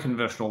can't drink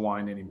conventional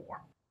wine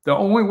anymore. The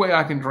only way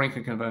I can drink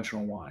a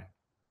conventional wine,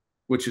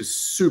 which is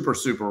super,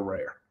 super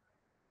rare,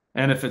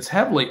 and if it's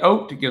heavily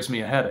oaked, it gives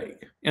me a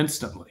headache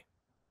instantly.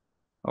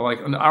 Like,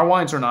 our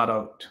wines are not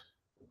oaked.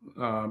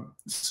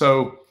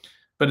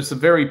 But it's a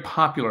very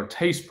popular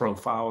taste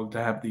profile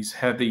to have these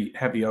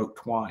heavy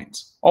oaked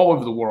wines all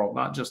over the world,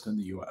 not just in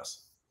the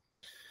U.S.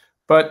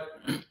 But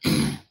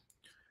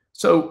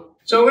so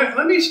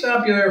let me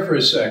stop you there for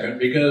a second,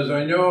 because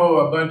I know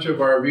a bunch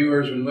of our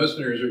viewers and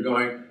listeners are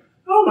going,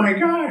 oh my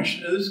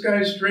gosh, this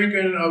guy's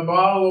drinking a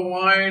bottle of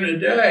wine a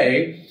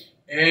day.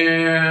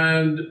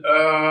 And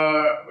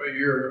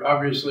you're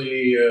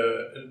obviously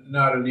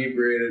not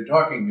inebriated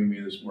talking to me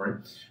this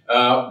morning.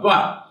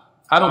 But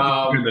I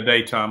don't drink in the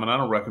daytime, and I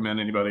don't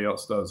recommend anybody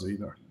else does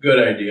either.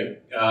 Good idea.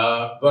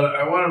 But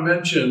I want to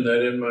mention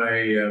that in my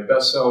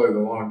bestseller, The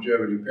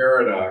Longevity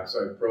Paradox,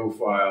 I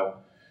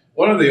profile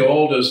one of the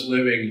oldest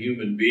living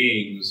human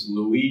beings,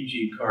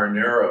 Luigi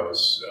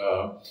Carneros,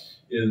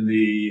 in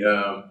the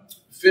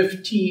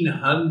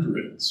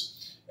 1500s.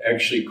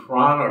 Actually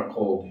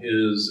chronicled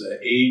his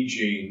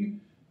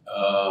aging.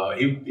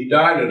 He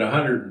died at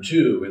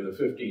 102 in the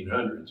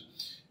 1500s.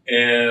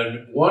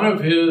 And one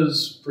of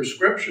his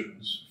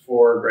prescriptions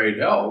for great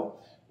health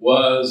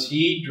was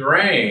he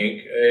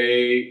drank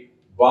a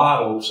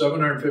bottle,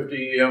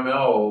 750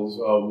 mLs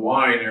of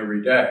wine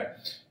every day,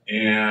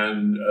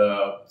 and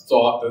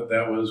thought that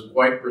that was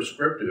quite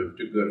prescriptive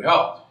to good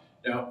health.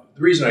 Now,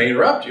 the reason I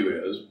interrupt you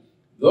is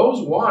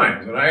those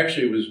wines, and I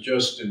actually was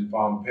just in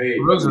Pompeii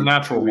those are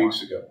natural 2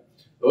 weeks ago.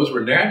 Those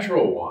were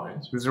natural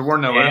wines. Because there were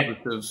no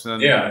additives.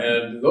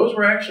 And those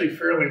were actually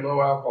fairly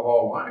low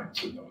alcohol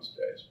wines in those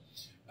days.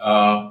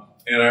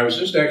 And I was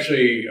just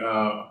actually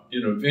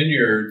in a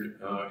vineyard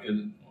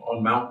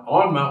on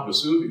Mount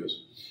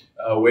Vesuvius,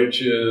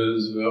 which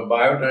is a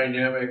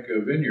biodynamic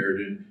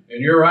vineyard. And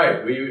you're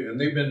right.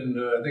 They've been,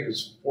 I think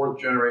it's 4th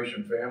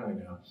generation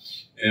family now.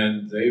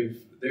 And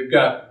they've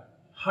got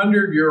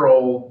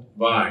 100-year-old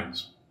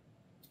vines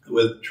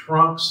with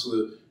trunks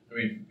that,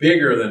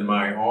 bigger than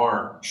my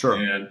arm. Sure.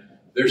 And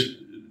there's,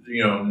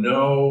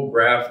 no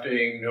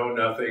grafting, no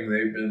nothing.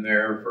 They've been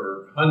there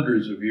for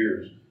hundreds of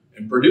years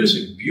and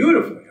producing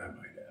beautifully, I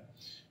might add.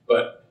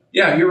 But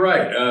yeah, you're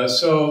right.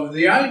 So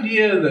the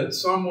idea that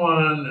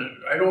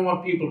I don't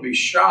want people to be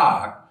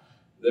shocked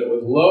that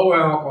with low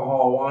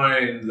alcohol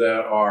wines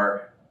that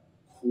are,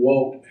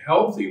 quote,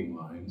 healthy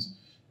wines,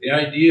 the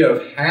idea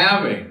of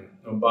having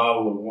a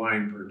bottle of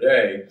wine per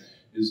day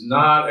is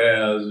not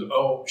as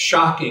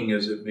shocking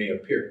as it may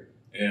appear.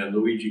 And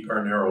Luigi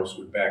Carneros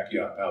would back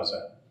you up. How's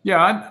that?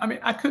 Yeah,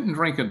 I couldn't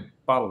drink a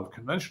bottle of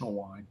conventional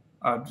wine.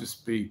 I'd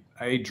just be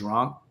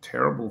drunk,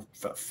 terrible,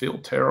 feel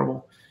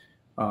terrible,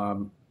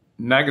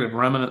 negative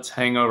remnants,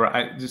 hangover.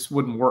 It just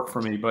wouldn't work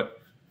for me.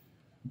 But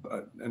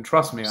and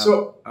trust me,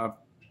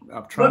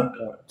 I've tried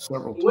that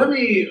several times. Let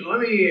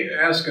me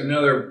ask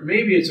another.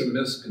 Maybe it's a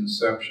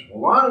misconception. A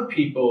lot of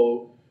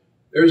people,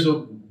 there's a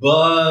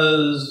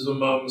buzz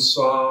among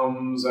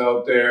some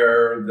out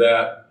there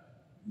that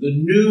the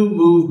new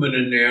movement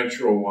in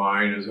natural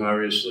wine is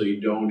obviously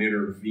don't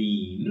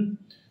intervene.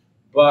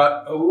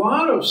 But a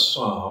lot of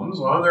somms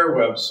on their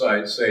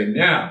website say,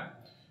 now,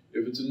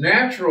 if it's a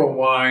natural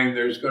wine,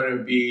 it's going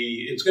to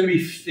be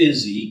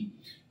fizzy,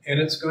 and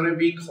it's going to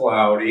be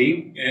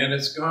cloudy, and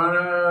it's going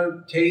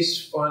to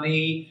taste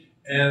funny,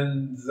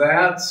 and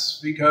that's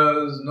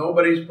because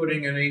nobody's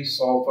putting any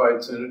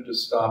sulfites in it to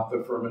stop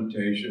the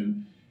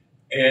fermentation.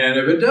 And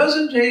if it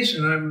doesn't taste,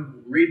 and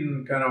I'm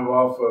reading kind of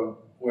off a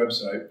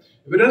website,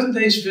 if it doesn't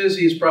taste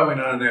fizzy, it's probably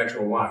not a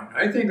natural wine.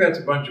 I think that's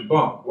a bunch of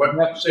bunk.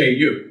 What say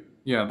you?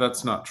 Yeah,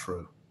 that's not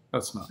true.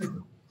 That's not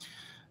true.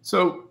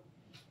 So,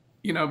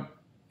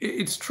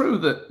 it's true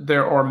that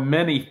there are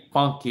many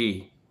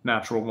funky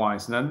natural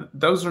wines. Now,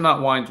 those are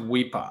not wines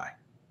we buy,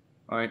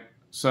 right?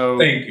 So,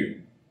 thank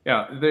you.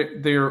 Yeah,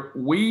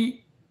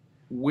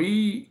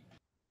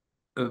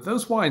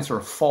 those wines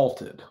are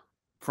faulted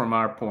from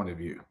our point of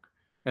view,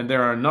 and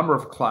there are a number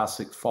of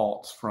classic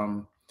faults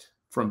from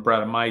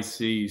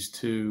Brettanomyces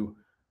to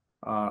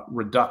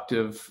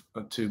reductive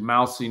to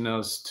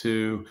mousiness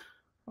to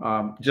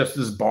just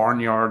this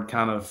barnyard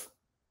kind of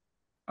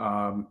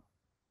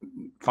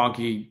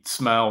funky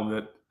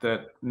smell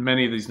that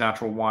many of these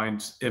natural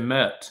wines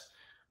emit.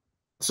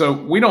 So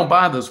we don't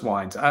buy those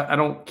wines. I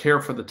don't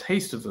care for the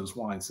taste of those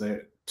wines.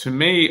 To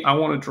me, I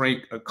want to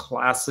drink a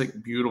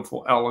classic,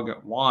 beautiful,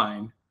 elegant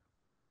wine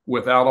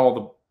without all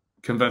the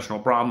conventional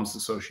problems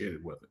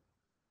associated with it.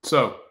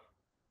 So,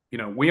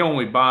 we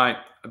only buy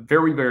a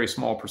very, very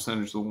small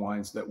percentage of the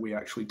wines that we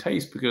actually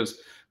taste because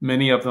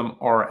many of them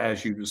are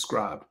as you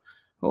described.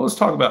 Well, let's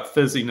talk about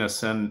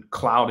fizziness and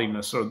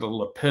cloudiness, or the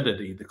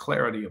lapidity, the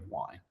clarity of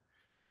wine,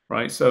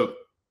 right? So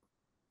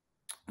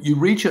you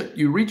reach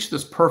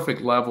this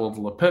perfect level of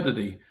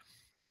lapidity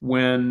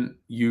when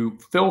you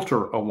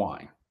filter a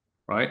wine,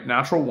 right?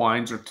 Natural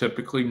wines are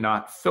typically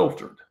not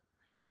filtered.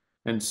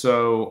 And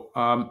so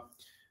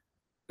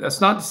that's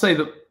not to say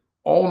that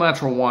all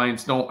natural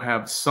wines don't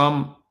have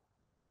some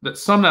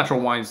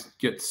natural wines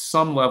get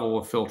some level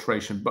of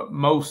filtration, but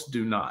most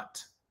do not.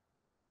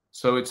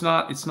 So it's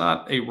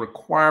not a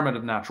requirement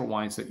of natural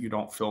wines that you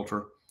don't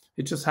filter.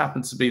 It just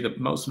happens to be that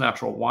most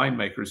natural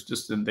winemakers,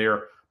 just in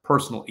their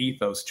personal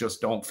ethos, just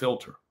don't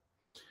filter.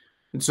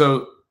 And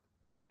so,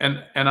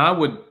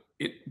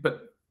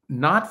 but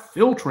not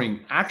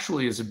filtering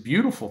actually is a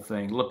beautiful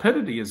thing.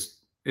 Lapidity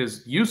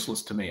is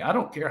useless to me. I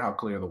don't care how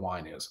clear the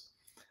wine is.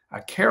 I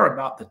care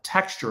about the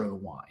texture of the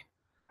wine.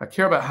 I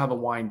care about how the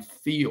wine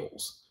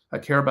feels. I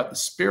care about the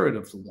spirit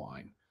of the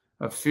wine.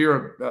 I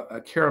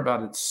care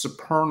about its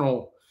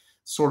supernal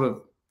sort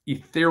of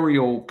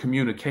ethereal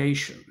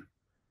communication,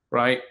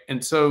 right?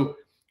 And so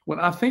when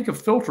I think of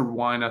filtered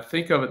wine, I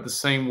think of it the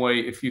same way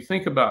if you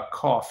think about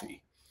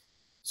coffee.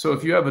 So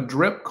if you have a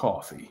drip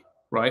coffee,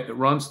 right, that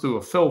runs through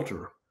a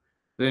filter,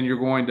 then you're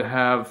going to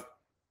have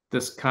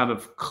this kind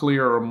of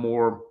clearer,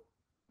 more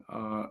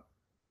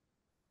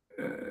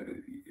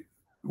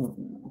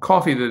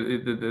coffee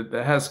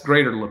that has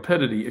greater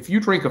lapidity. If you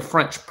drink a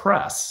French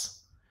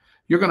press,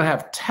 you're going to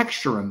have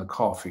texture in the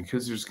coffee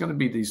because there's going to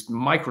be these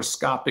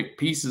microscopic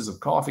pieces of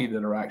coffee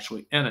that are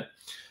actually in it.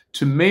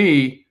 To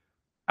me,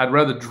 I'd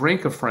rather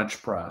drink a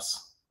French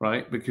press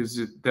right?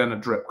 Than a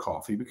drip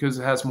coffee, because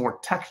it has more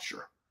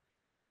texture.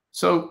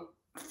 So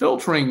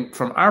filtering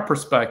from our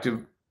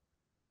perspective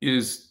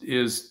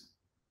is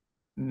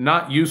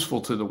not useful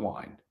to the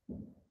wine.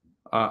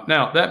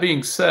 Now, that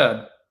being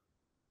said,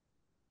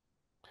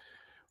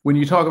 when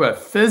you talk about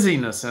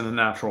fizziness in a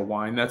natural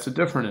wine, that's a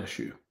different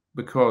issue,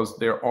 because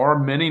there are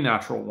many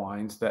natural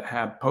wines that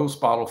have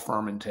post-bottle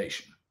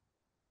fermentation.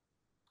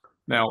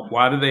 Now,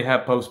 why do they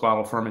have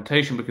post-bottle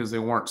fermentation? Because they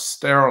weren't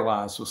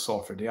sterilized with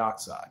sulfur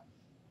dioxide.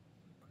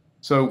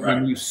 So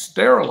when you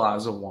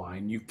sterilize a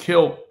wine, you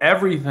kill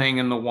everything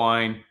in the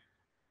wine,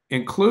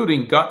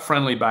 including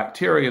gut-friendly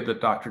bacteria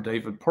that Dr.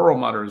 David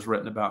Perlmutter has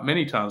written about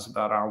many times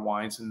about our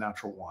wines and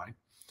natural wine,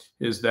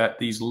 is that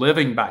these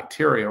living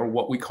bacteria are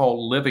what we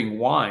call living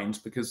wines,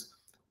 because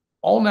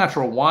all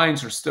natural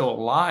wines are still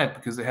alive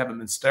because they haven't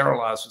been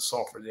sterilized with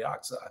sulfur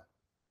dioxide.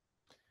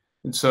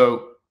 And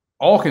so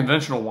all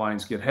conventional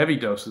wines get heavy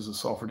doses of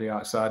sulfur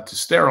dioxide to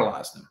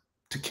sterilize them,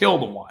 to kill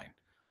the wine,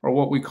 or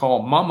what we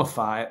call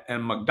mummify it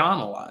and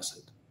McDonaldize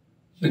it.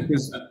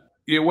 Because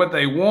what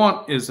they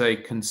want is a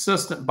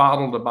consistent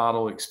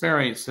bottle-to-bottle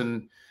experience,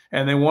 and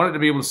they want it to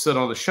be able to sit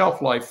on the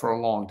shelf life for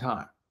a long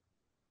time,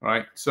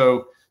 right?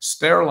 So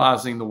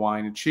sterilizing the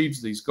wine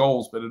achieves these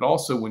goals, but it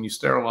also, when you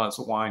sterilize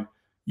the wine,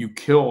 you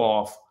kill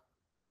off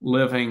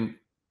living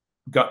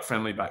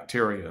gut-friendly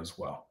bacteria as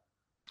well.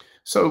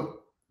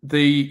 So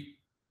the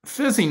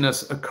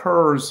fizziness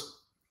occurs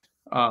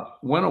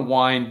when a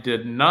wine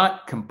did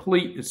not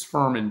complete its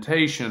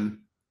fermentation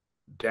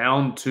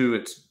down to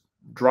its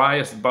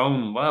driest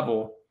bone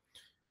level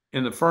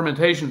in the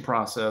fermentation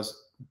process,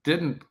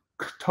 didn't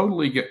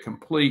totally get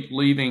complete,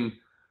 leaving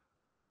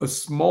a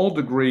small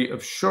degree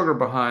of sugar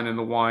behind in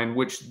the wine,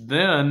 which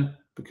then,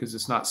 because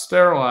it's not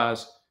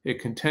sterilized, it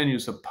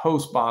continues a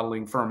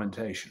post-bottling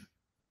fermentation.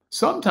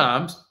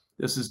 Sometimes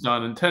this is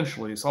done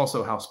intentionally. It's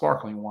also how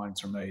sparkling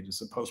wines are made.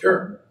 It's a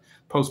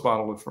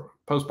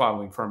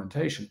post-bottling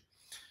fermentation.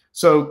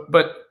 So,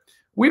 but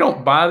we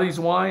don't buy these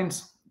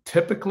wines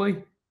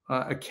typically.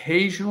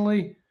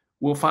 Occasionally,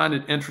 we'll find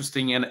it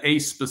interesting in a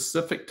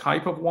specific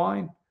type of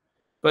wine,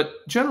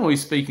 but generally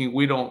speaking,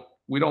 we don't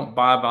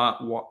buy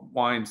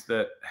wines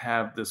that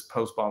have this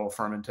post-bottle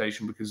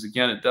fermentation, because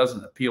again, it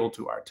doesn't appeal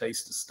to our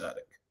taste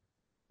aesthetic.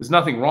 There's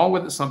nothing wrong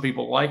with it. Some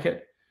people like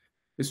it.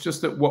 It's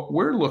just that what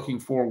we're looking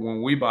for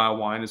when we buy a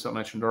wine, as I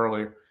mentioned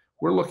earlier,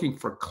 we're looking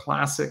for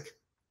classic,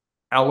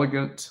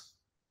 elegant,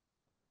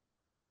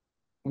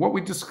 what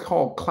we just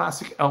call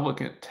classic,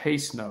 elegant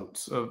taste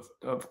notes of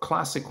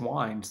classic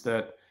wines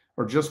that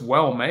are just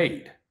well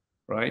made,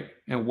 right?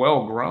 And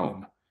well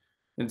grown.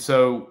 And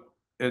so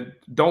it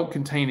don't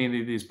contain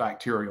any of these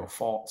bacterial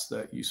faults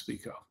that you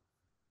speak of.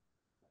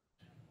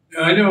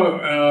 I know,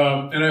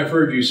 and I've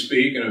heard you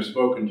speak, and I've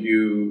spoken to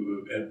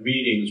you at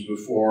meetings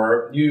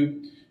before.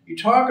 You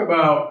talk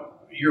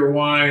about your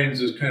wines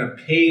as kind of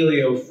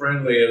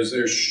paleo-friendly, as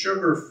they're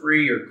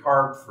sugar-free or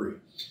carb-free.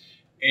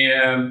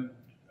 And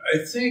I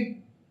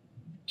think,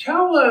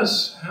 tell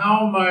us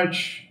how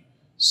much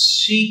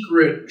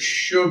secret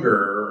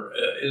sugar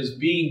is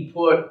being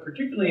put,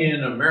 particularly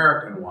in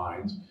American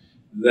wines,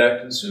 that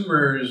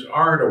consumers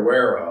aren't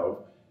aware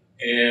of.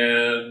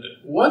 And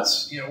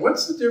what's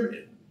the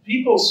difference?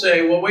 People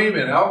say, well, wait a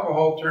minute,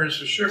 alcohol turns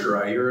to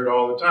sugar. I hear it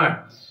all the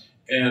time.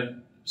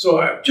 And so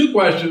I have two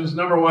questions.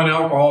 Number one,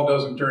 alcohol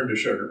doesn't turn to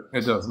sugar.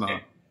 It does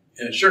not.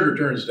 And sugar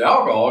turns to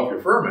alcohol if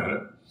you ferment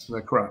it.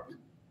 That's correct.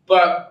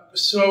 But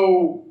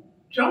so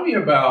tell me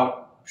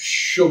about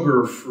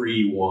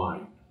sugar-free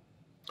wine.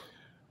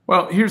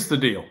 Well, here's the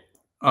deal.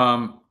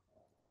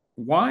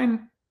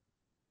 Wine,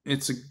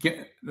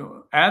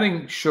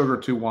 adding sugar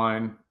to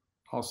wine,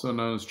 also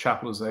known as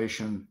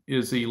chaptalization,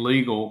 is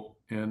illegal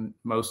in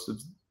most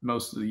of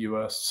the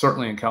U.S.,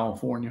 certainly in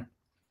California.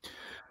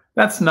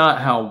 That's not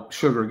how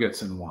sugar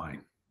gets in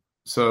wine.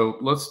 So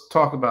let's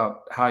talk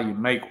about how you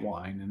make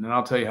wine, and then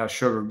I'll tell you how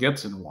sugar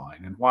gets in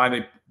wine and why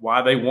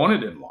they want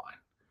it in wine.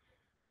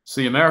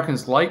 See,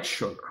 Americans like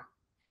sugar.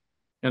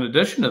 In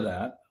addition to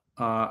that,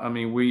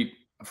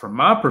 from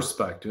my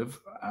perspective,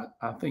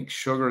 I think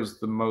sugar is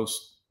the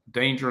most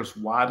dangerous,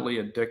 widely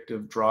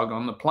addictive drug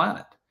on the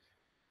planet.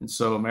 And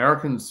so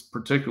Americans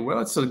particularly,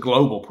 well, it's a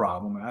global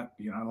problem. I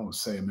don't want to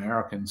say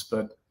Americans,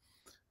 but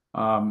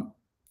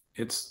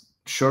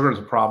sugar is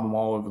a problem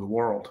all over the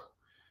world.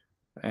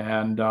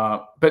 And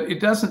but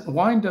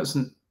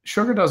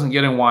sugar doesn't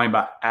get in wine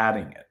by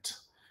adding it.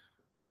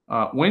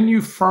 When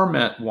you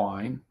ferment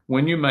wine,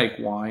 when you make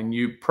wine,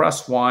 you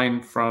press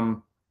wine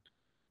from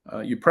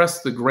you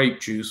press the grape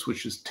juice,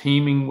 which is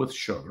teeming with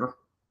sugar,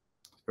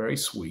 very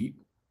sweet.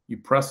 You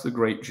press the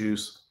grape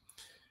juice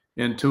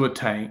into a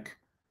tank,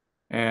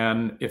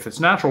 and if it's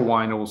natural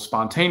wine, it will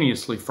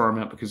spontaneously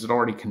ferment because it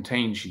already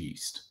contains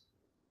yeast.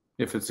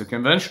 If it's a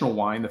conventional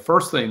wine, the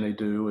first thing they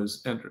do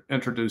is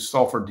introduce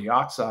sulfur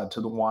dioxide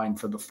to the wine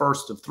for the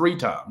first of 3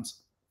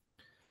 times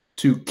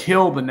to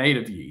kill the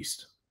native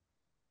yeast,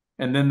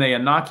 and then they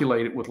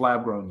inoculate it with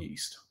lab-grown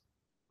yeast.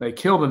 They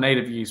kill the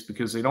native yeast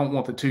because they don't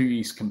want the 2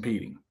 yeasts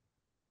competing.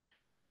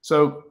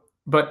 So,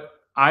 but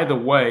either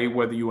way,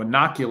 whether you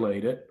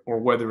inoculate it or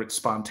whether it's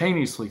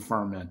spontaneously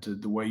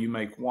fermented, the way you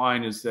make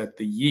wine is that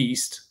the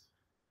yeast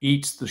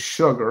eats the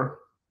sugar,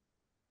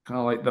 kind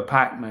of like the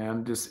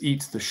Pac-Man, just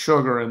eats the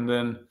sugar, and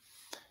then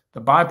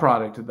the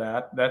byproduct of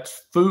that,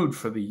 that's food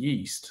for the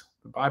yeast.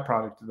 The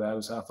byproduct of that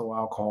is ethyl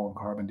alcohol and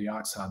carbon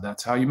dioxide.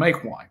 That's how you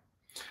make wine.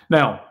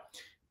 Now,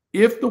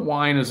 if the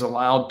wine is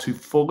allowed to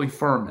fully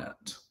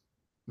ferment,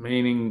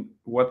 meaning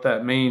what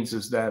that means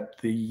is that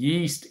the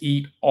yeast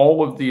eat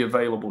all of the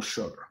available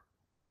sugar.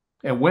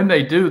 And when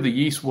they do, the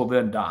yeast will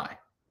then die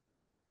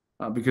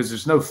because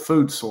there's no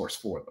food source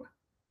for them.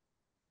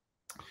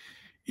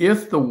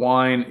 If the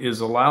wine is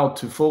allowed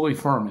to fully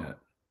ferment,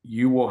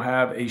 you will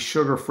have a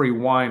sugar-free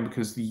wine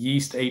because the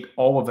yeast ate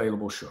all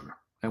available sugar.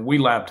 And we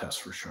lab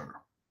test for sugar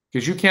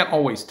because you can't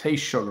always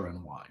taste sugar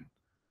in wine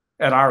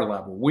at our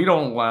level.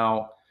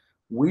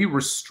 We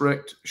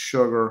restrict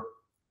sugar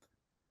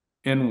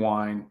in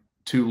wine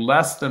to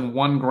less than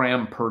 1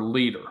 gram per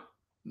liter.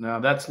 Now,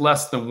 that's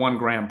less than 1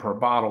 gram per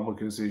bottle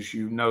because, as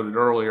you noted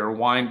earlier, a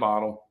wine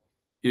bottle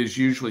is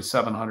usually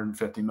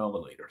 750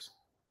 milliliters.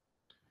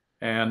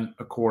 And,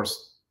 of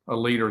course, a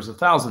liter is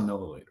 1,000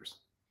 milliliters.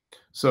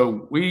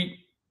 So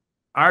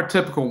our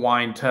typical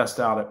wine tests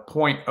out at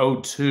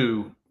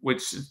 0.02,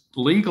 which is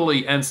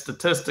legally and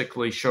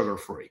statistically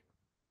sugar-free.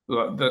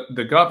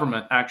 The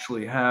government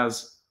actually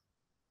has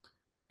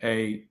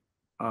a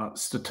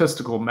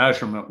statistical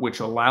measurement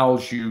which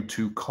allows you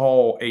to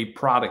call a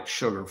product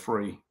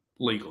sugar-free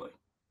legally,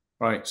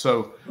 right?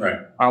 So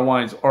our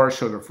wines are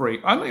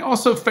sugar-free. I mean,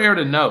 also fair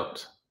to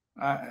note,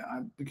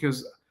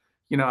 because,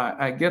 you know,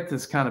 I get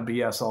this kind of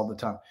BS all the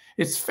time.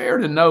 It's fair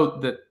to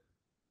note that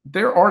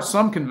there are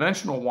some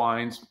conventional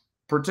wines,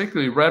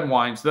 particularly red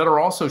wines, that are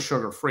also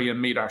sugar-free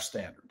and meet our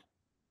standard,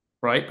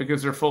 right?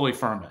 Because they're fully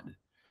fermented.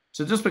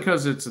 So just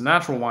because it's a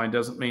natural wine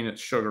doesn't mean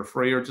it's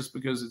sugar-free, or just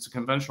because it's a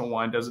conventional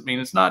wine doesn't mean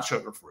it's not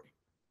sugar-free.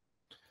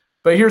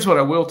 But here's what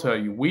I will tell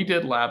you. We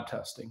did lab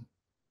testing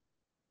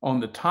on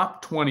the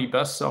top 20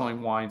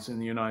 best-selling wines in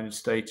the United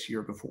States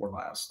year before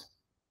last.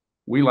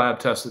 We lab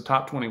tested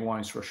top 20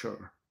 wines for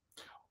sugar.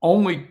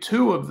 Only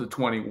 2 of the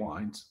 20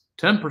 wines,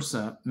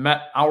 10%,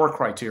 met our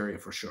criteria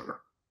for sugar.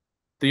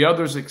 The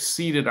others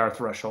exceeded our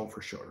threshold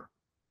for sugar.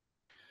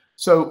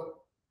 So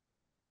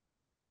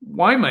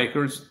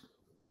winemakers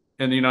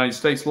in the United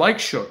States like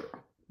sugar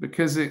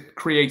because it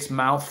creates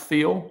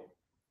mouthfeel.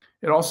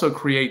 It also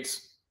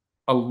creates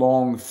a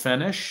long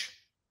finish,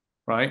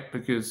 right?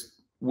 Because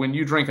when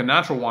you drink a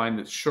natural wine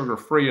that's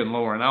sugar-free and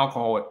lower in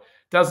alcohol, it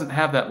doesn't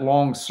have that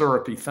long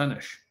syrupy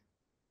finish,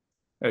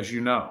 as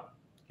you know.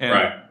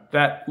 And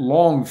that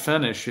long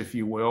finish, if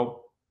you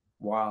will,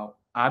 while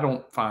I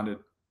don't find it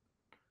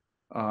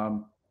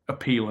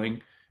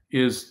appealing,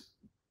 is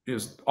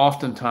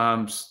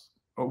oftentimes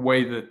a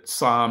way that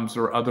SOMs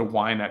or other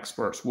wine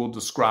experts will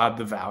describe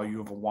the value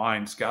of a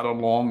wine. It's got a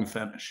long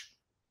finish.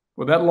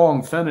 Well, that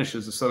long finish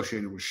is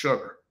associated with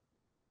sugar.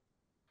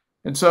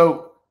 And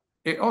so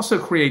it also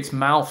creates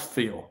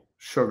mouthfeel,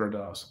 sugar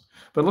does.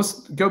 But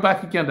let's go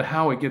back again to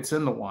how it gets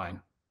in the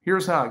wine.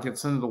 Here's how it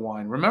gets into the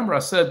wine. Remember, I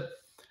said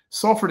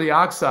sulfur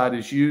dioxide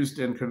is used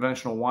in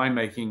conventional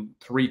winemaking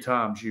 3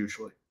 times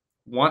usually.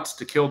 Once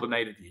to kill the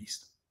native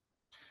yeast.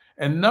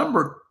 And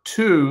number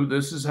 2,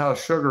 this is how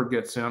sugar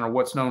gets in, or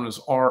what's known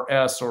as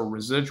RS, or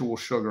residual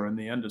sugar in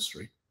the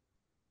industry,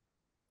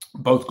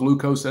 both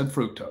glucose and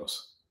fructose.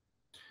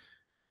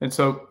 And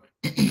so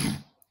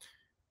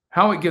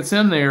how it gets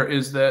in there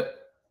is that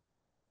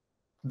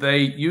they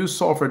use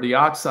sulfur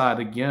dioxide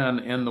again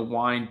in the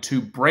wine to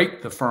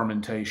break the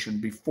fermentation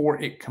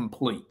before it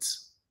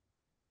completes.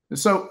 And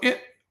so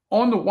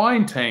on the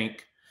wine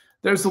tank,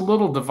 there's a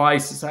little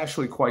device. It's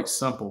actually quite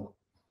simple.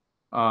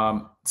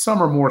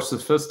 Some are more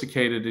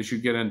sophisticated as you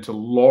get into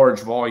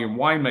large volume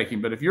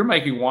winemaking. But if you're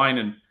making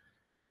wine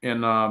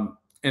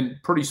in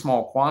pretty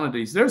small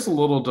quantities, there's a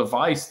little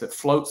device that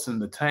floats in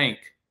the tank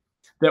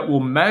that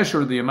will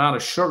measure the amount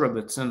of sugar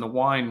that's in the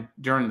wine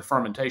during the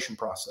fermentation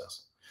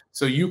process.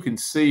 So you can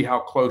see how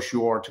close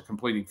you are to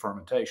completing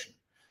fermentation.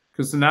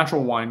 Because the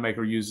natural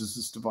winemaker uses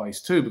this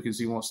device too, because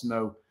he wants to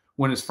know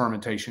when his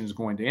fermentation is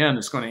going to end.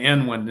 It's going to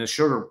end when the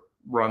sugar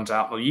runs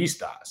out and the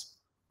yeast dies,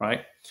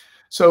 right?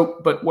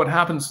 So, but what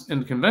happens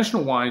in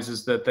conventional wines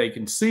is that they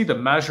can see the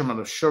measurement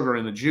of sugar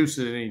in the juice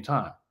at any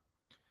time.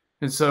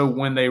 And so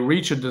when they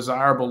reach a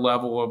desirable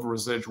level of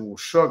residual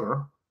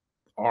sugar,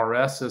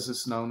 RS as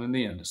it's known in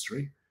the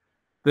industry,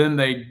 then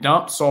they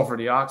dump sulfur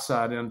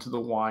dioxide into the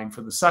wine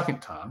for the second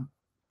time,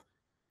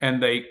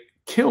 and they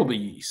kill the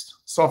yeast.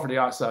 Sulfur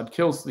dioxide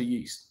kills the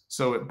yeast.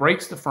 So it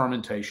breaks the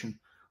fermentation,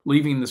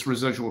 leaving this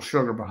residual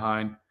sugar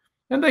behind.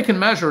 And they can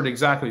measure it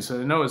exactly, so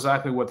they know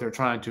exactly what they're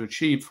trying to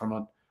achieve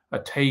from a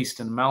taste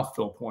and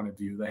mouthfeel point of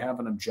view. They have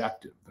an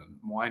objective. The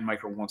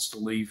winemaker wants to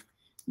leave,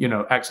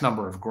 X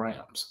number of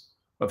grams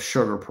of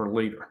sugar per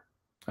liter.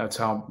 That's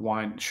how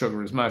wine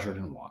sugar is measured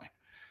in wine.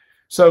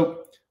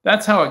 So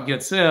that's how it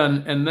gets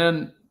in.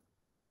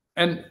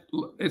 And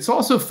it's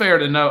also fair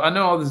to note, I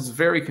know all this is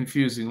very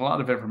confusing, a lot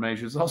of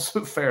information. It's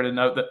also fair to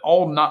note that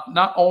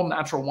not all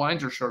natural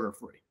wines are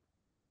sugar-free.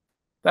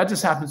 That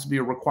just happens to be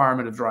a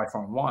requirement of dry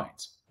farm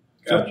wines.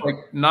 Gotcha. Just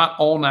like not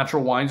all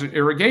natural wines are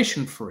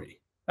irrigation free.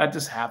 That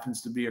just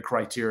happens to be a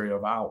criteria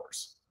of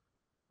ours,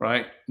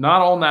 right?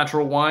 Not all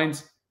natural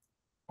wines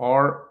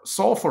are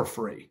sulfur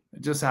free.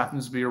 It just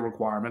happens to be a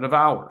requirement of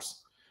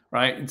ours,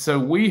 right? And so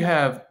we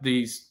have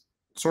these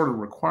sort of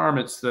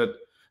requirements that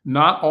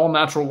not all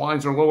natural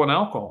wines are low in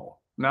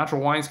alcohol.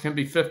 Natural wines can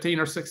be 15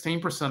 or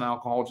 16%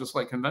 alcohol, just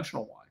like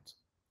conventional wines.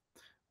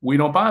 We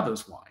don't buy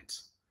those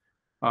wines.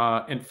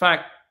 In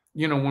fact,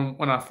 you know,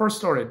 when I first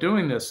started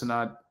doing this and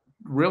I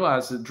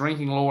realized that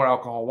drinking lower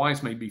alcohol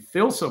wines made me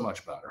feel so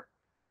much better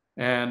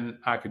and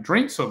I could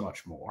drink so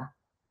much more.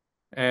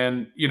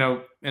 And, you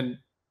know, and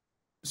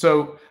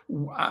so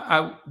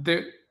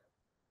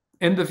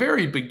in the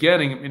very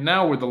beginning, I mean,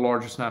 now we're the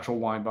largest natural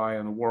wine buyer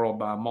in the world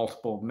by a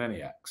multiple of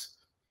many X.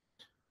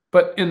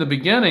 But in the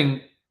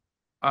beginning,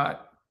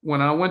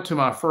 when I went to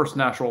my first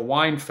natural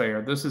wine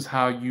fair, this is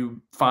how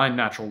you find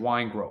natural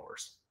wine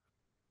growers,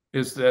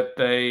 is that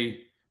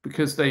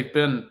because they've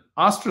been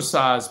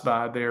ostracized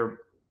by their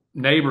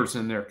neighbors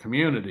in their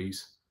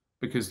communities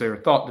because they were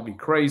thought to be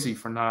crazy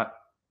for not,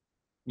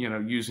 you know,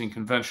 using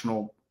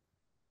conventional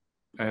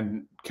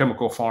and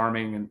chemical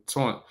farming and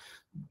so on.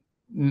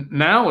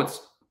 Now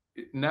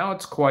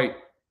it's quite,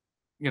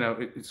 you know,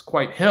 it's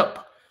quite hip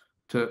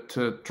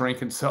to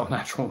drink and sell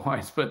natural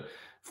wines, but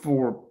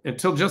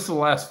until just the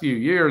last few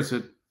years,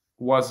 it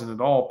wasn't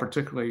at all,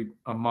 particularly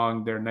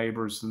among their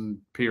neighbors and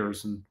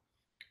peers and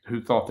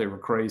who thought they were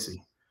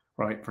crazy,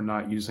 right, for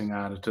not using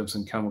additives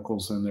and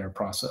chemicals in their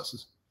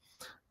processes.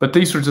 But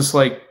these are just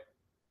like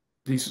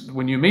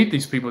when you meet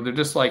these people, they're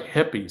just like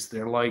hippies.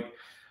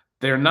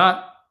 They're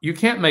not, you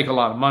can't make a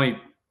lot of money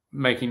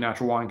making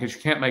natural wine because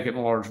you can't make it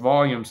in large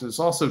volumes. It's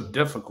also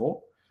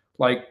difficult.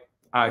 Like,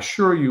 I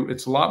assure you,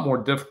 it's a lot more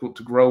difficult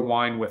to grow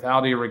wine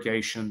without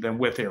irrigation than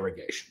with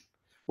irrigation.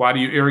 Why do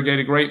you irrigate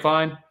a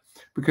grapevine?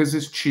 Because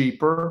it's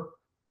cheaper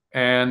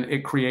and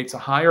it creates a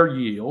higher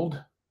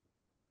yield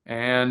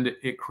and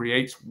it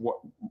creates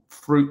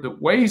fruit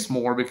that weighs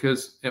more,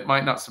 because it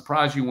might not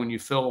surprise you when you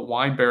fill a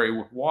wine berry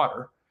with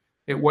water,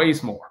 it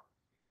weighs more,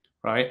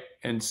 right?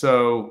 And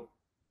so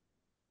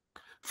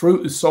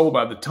fruit is sold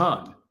by the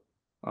ton.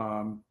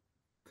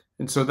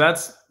 And so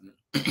that's,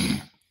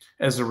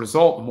 as a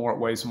result, the more it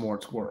weighs, the more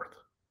it's worth.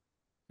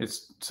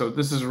 So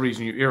this is the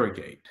reason you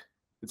irrigate.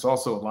 It's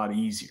also a lot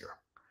easier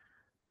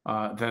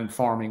than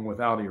farming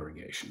without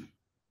irrigation,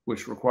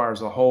 which requires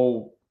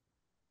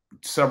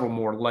several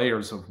more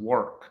layers of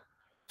work.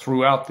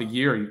 Throughout the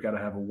year, you've got to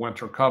have a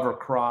winter cover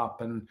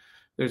crop, and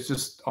there's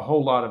just a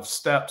whole lot of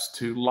steps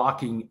to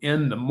locking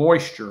in the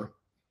moisture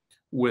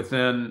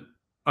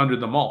under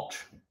the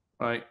mulch,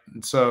 right?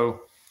 And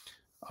so,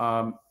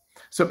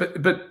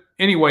 but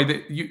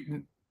anyway,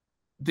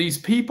 these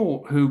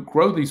people who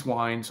grow these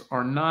wines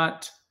are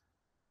not,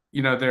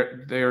 you know,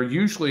 they're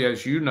usually,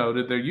 as you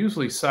noted, they're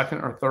usually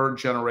second or third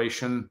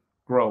generation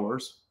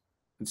growers.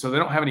 And so they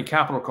don't have any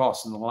capital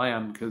costs in the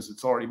land because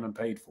it's already been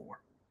paid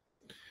for,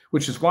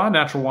 which is why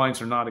natural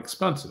wines are not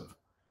expensive.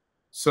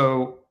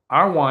 So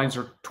our wines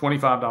are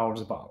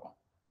 $25 a bottle.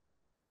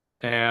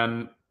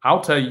 And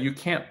I'll tell you, you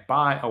can't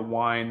buy a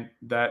wine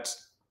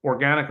that's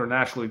organic or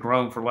naturally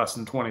grown for less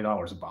than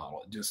 $20 a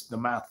bottle. The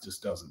math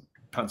just doesn't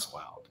pencil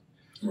out.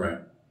 Right.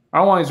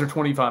 Our wines are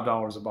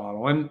 $25 a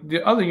bottle. And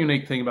the other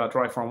unique thing about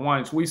dry farm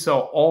wines, we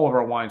sell all of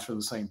our wines for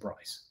the same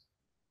price.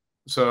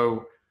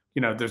 So,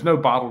 you know, there's no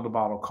bottle to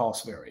bottle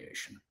cost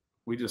variation.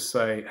 We just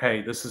say,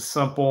 hey, this is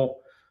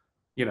simple.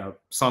 You know,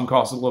 some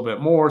cost a little bit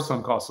more,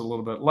 some cost a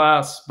little bit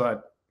less,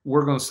 but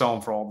we're going to sell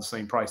them for all the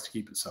same price to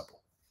keep it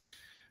simple.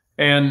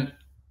 And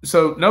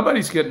so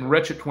nobody's getting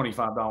rich at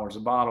 $25 a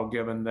bottle,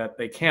 given that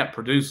they can't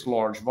produce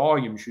large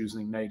volumes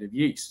using native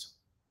yeast,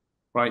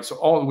 right?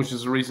 So which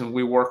is the reason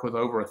we work with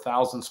over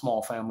 1,000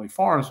 small family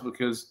farms,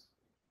 because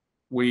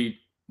we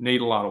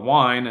need a lot of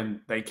wine and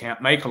they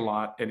can't make a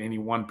lot at any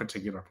one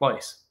particular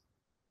place.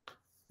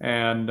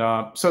 And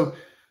so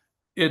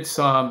it's,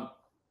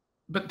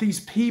 but these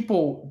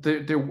people,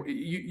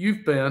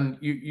 you've been,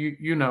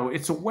 you know,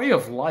 it's a way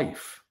of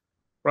life,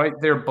 right?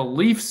 Their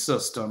belief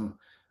system,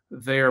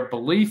 their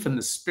belief in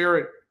the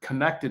spirit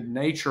connected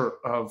nature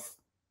of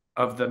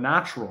the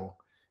natural.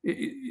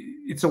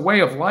 It's a way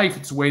of life.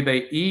 It's the way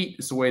they eat.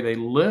 It's the way they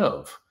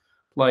live.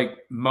 Like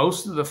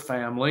most of the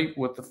family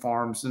with the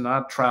farms, and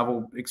I've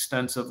traveled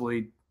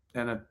extensively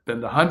and have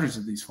been to hundreds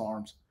of these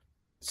farms,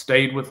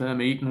 stayed with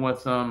them, eaten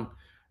with them.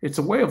 It's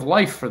a way of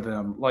life for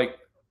them. Like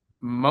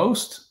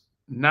most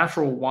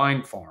natural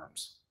wine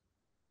farms,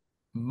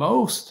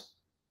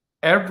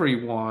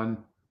 everyone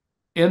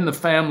in the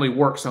family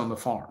works on the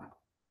farm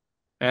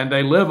and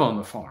they live on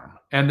the farm,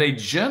 and they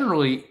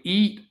generally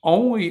eat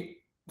only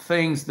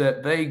things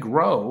that they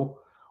grow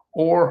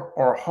or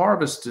are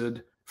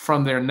harvested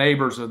from their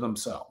neighbors or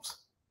themselves,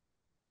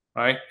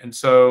 right? And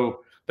so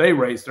they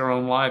raise their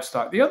own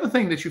livestock. The other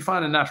thing that you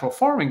find in natural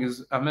farming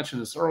is, I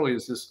mentioned this earlier,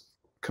 is this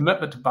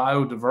commitment to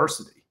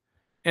biodiversity.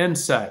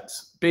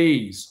 Insects,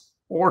 bees,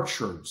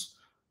 orchards,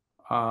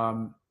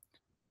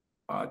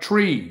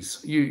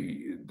 trees,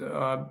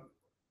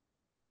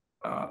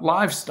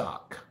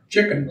 livestock.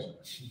 Chickens.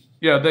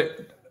 Yeah,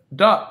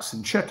 ducks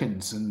and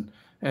chickens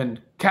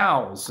and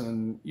cows,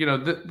 and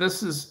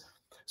this is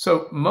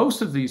so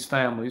most of these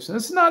families. And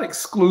it's not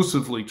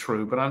exclusively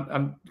true, but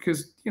I'm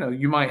because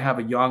you might have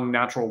a young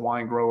natural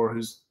wine grower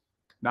who's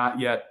not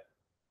yet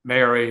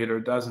married or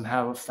doesn't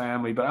have a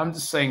family, but I'm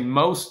just saying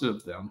most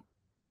of them,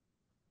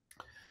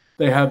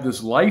 they have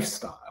this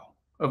lifestyle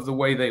of the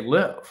way they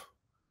live,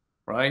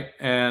 right?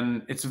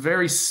 And it's a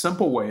very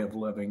simple way of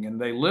living, and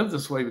they live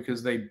this way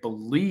because they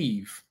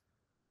believe.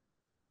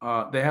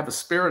 They have a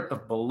spirit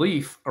of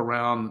belief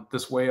around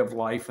this way of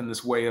life and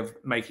this way of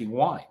making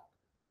wine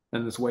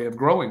and this way of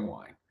growing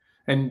wine.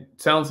 And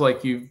it sounds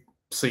like you've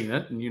seen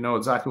it and you know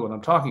exactly what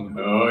I'm talking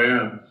about. Oh,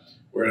 yeah.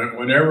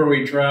 Whenever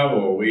we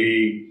travel,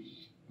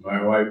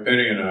 my wife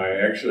Penny and I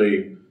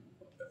actually,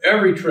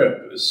 every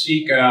trip,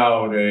 seek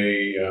out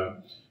a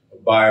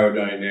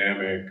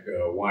biodynamic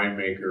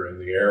winemaker in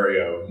the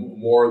area,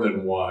 more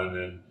than one,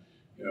 and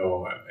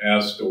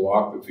ask to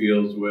walk the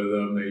fields with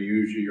them. They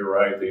usually, you're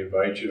right, they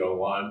invite you to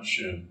lunch.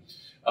 And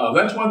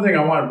that's one thing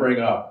I want to bring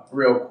up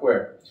real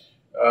quick,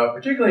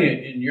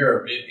 particularly in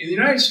Europe. In the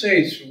United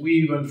States,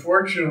 we've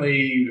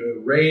unfortunately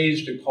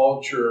raised a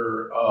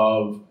culture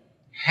of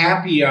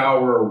happy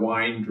hour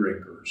wine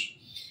drinkers.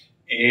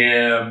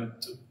 And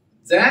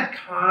that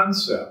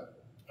concept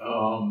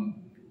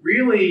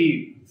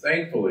really,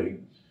 thankfully,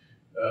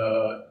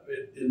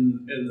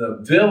 in the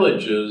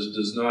villages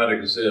does not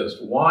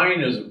exist.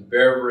 Wine is a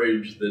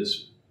beverage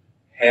that's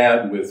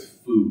had with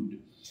food.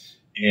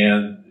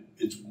 And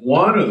it's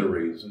one of the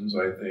reasons,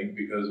 I think,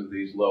 because of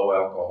these low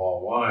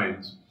alcohol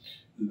wines,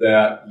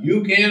 that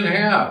you can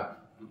have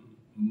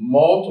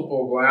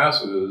multiple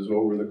glasses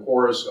over the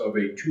course of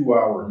a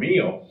 2-hour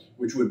meal,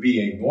 which would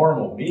be a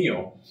normal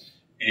meal.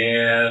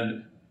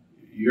 And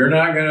you're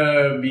not going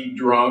to be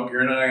drunk,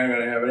 you're not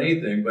going to have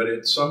anything, but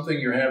it's something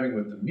you're having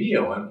with the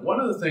meal. And one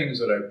of the things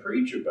that I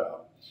preach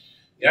about,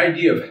 the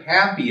idea of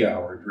happy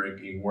hour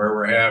drinking, where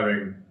we're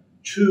having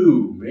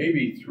 2,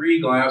 maybe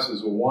 3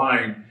 glasses of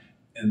wine,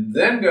 and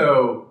then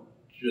go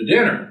to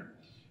dinner.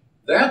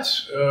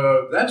 That's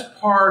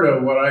part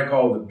of what I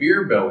call the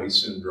beer belly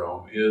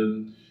syndrome,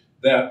 in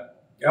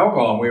that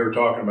alcohol, and we were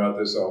talking about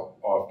this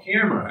off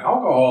camera,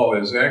 alcohol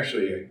is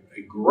actually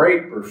a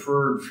great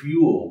preferred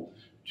fuel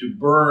to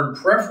burn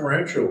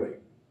preferentially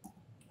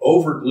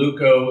over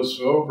glucose,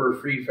 over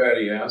free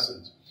fatty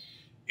acids.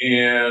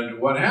 And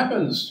what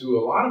happens to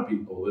a lot of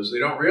people is they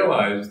don't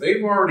realize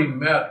they've already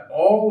met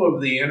all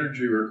of the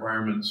energy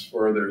requirements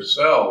for their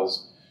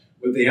cells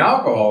with the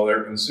alcohol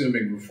they're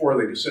consuming before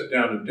they can sit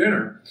down to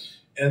dinner.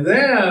 And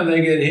then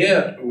they get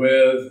hit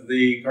with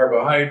the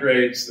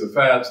carbohydrates, the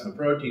fats, and the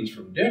proteins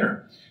from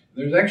dinner.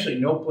 There's actually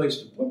no place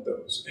to put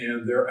those.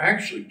 And they're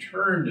actually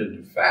turned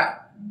into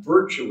fat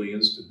virtually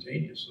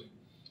instantaneously.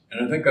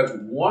 And I think that's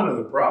one of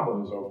the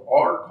problems of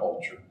our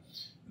culture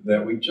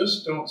that we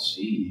just don't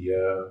see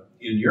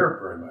in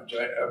Europe very much.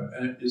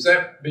 Has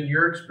that been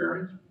your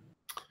experience?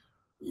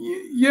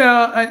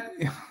 Yeah,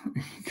 it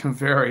can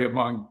vary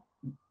among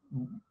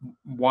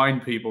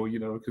wine people,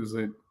 because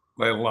they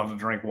love to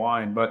drink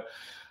wine. But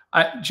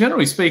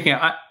generally speaking,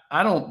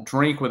 I don't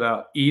drink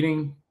without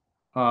eating,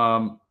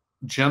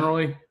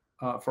 generally,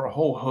 for a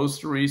whole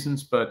host of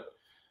reasons. But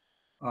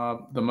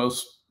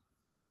the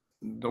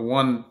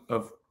one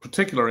of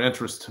particular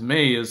interest to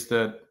me is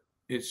that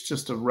it's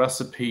just a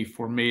recipe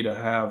for me to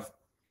have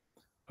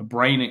a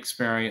brain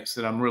experience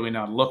that I'm really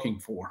not looking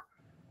for,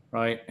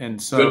 right?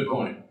 And so, good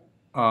point.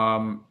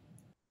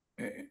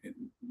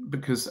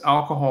 Because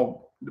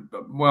alcohol,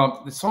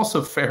 well, it's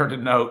also fair to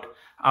note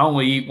I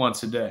only eat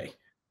once a day,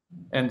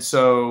 and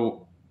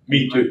so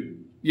me too.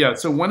 Yeah,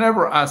 so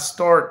whenever I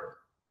start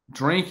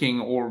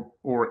drinking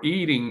or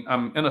eating,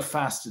 I'm in a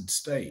fasted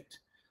state,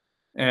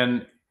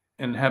 and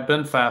have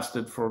been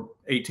fasted for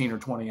 18 or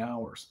 20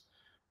 hours.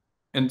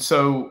 And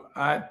so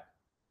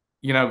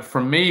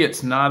for me,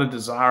 it's not a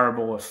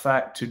desirable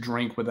effect to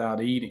drink without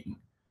eating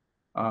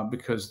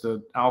because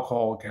the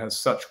alcohol has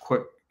such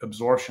quick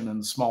absorption in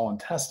the small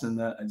intestine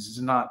that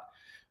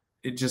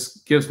it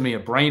just gives me a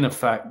brain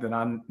effect that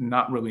I'm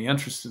not really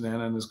interested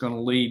in, and is going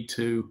to lead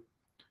to,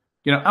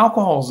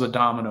 alcohol is a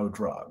domino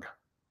drug.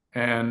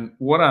 And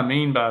what I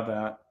mean by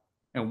that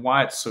and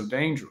why it's so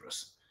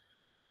dangerous,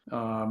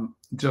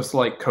 just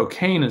like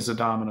cocaine is a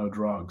domino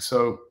drug.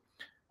 So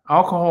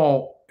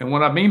alcohol, and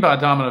what I mean by a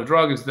domino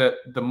drug is that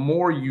the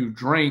more you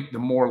drink, the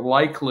more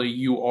likely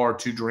you are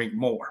to drink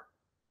more,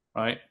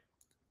 right?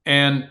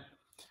 And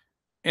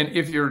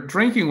if you're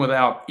drinking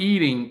without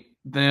eating,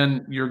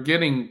 then you're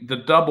getting the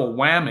double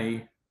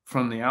whammy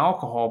from the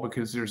alcohol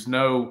because there's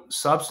no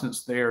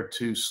substance there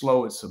to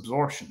slow its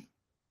absorption.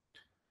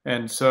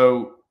 And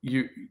so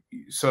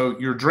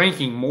you're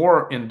drinking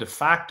more in de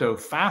facto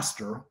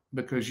faster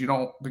because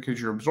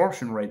your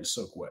absorption rate is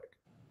so quick.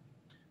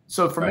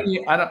 So for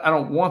me, I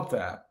don't want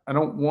that. I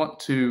don't want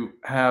to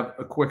have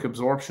a quick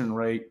absorption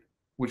rate,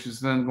 which is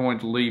then going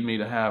to lead me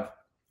to have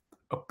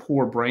a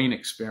poor brain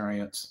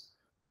experience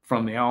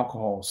from the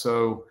alcohol.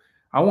 So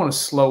I want to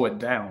slow it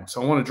down.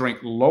 So I want to drink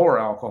lower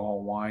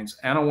alcohol wines,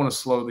 and I want to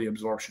slow the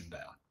absorption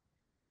down.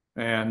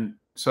 And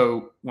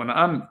so when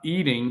I'm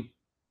eating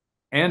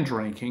and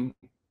drinking,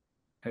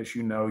 as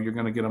you know, you're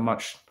going to get a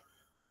much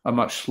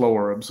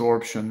slower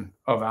absorption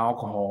of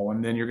alcohol,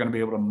 and then you're going to be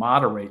able to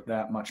moderate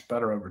that much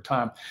better over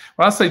time.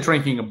 When I say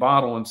drinking a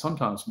bottle, and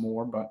sometimes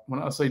more, but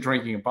when I say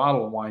drinking a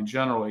bottle of wine,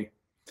 generally,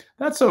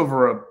 that's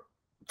over a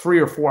 3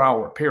 or 4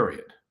 hour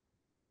period,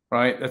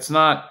 right? It's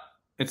not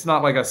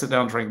like I sit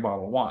down and drink a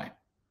bottle of wine.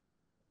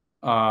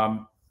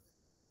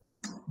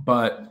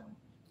 But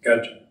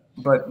Gotcha.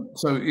 But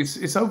so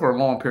it's over a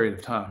long period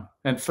of time,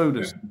 and food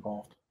is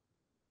involved.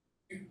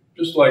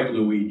 Just like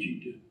Luigi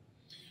did.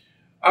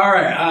 All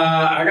right,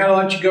 I got to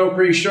let you go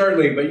pretty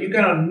shortly, but you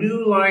got a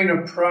new line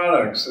of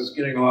products that's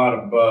getting a lot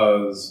of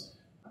buzz.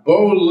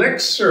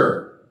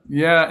 Bolixer.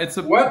 Yeah, it's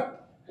a What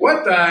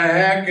the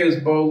heck is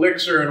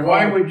Bolixer, and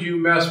why would you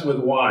mess with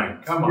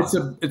wine? Come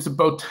on. It's a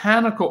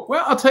botanical.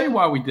 Well, I'll tell you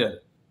why we did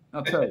it.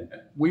 I'll tell you.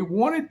 We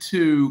wanted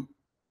to.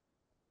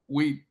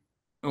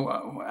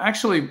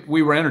 Actually,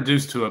 we were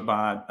introduced to it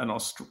by an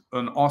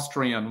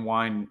Austrian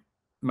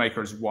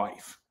winemaker's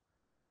wife,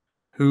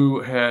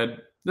 who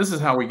had. This is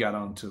how we got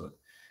onto it.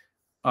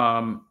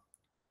 A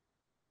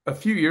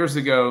few years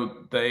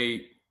ago,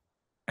 they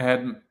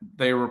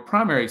were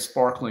primary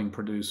sparkling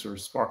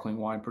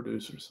wine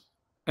producers,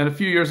 and a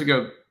few years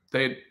ago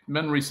they had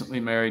been recently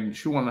married, and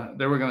she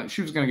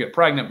was going to get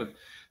pregnant, but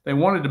they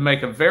wanted to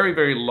make a very,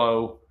 very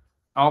low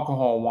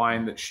alcohol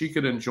wine that she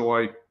could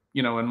enjoy,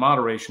 in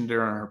moderation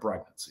during her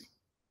pregnancy.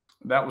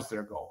 That was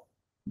their goal.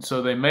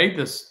 So they made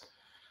this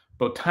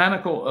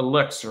botanical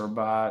elixir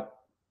by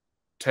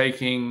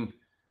taking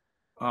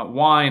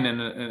wine and,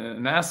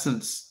 in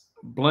essence,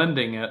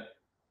 blending it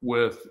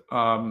with,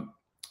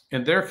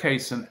 in their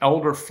case, an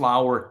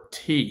elderflower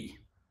tea.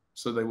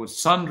 So they would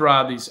sun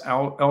dry these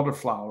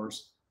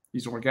elderflowers,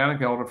 these organic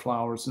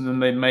elderflowers, and then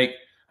they'd make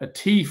a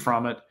tea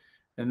from it,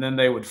 and then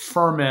they would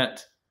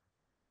ferment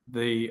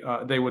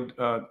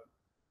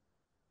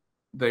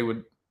they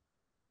would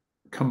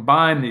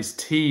combine these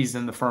teas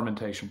in the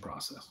fermentation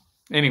process.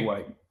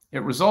 Anyway,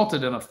 it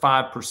resulted in a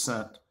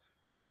 5%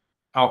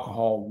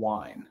 alcohol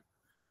wine.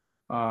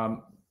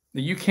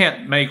 You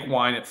can't make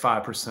wine at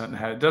 5% and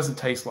it doesn't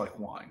taste like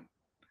wine.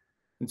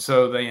 And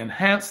so they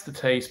enhanced the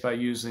taste by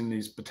using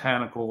these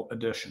botanical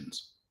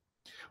additions.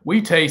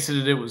 We tasted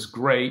it, it was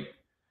great.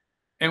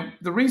 And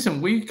the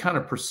reason we kind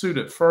of pursued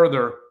it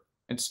further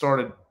and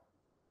started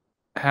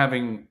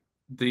having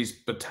these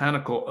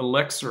botanical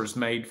elixirs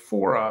made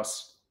for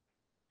us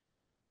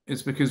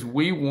is because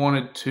we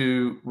wanted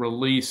to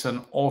release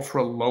an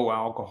ultra low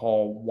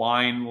alcohol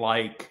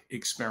wine-like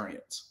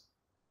experience.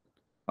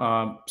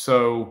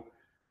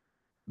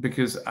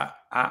 Because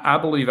I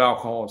believe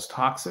alcohol is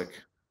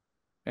toxic,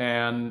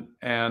 and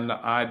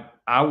I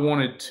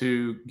wanted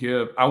to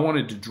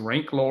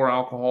drink lower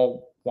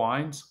alcohol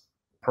wines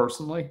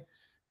personally,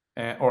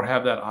 or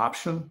have that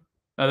option.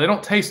 Now, they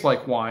don't taste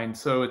like wine,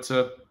 so it's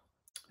a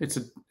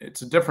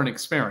different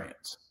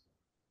experience.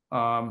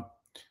 But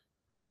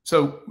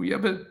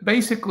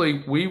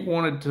basically we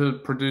wanted to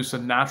produce a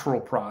natural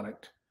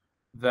product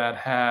that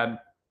had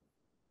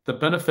the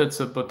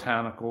benefits of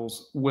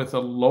botanicals with a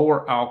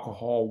lower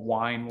alcohol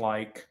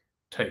wine-like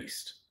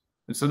taste.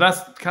 And so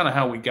that's kind of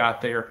how we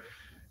got there.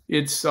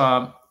 It's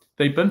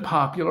they've been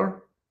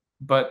popular,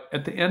 but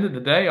at the end of the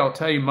day, I'll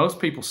tell you, most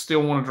people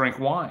still want to drink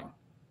wine.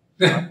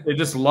 They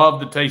just love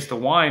the taste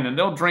of wine, and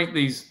they'll drink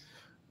these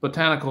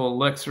botanical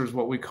elixirs,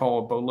 what we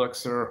call a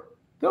bolixir.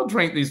 They'll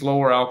drink these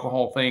lower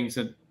alcohol things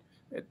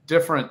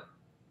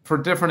for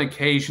different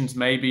occasions,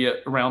 maybe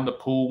around the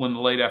pool in the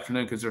late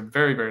afternoon, because they're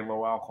very, very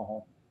low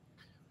alcohol.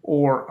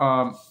 Or,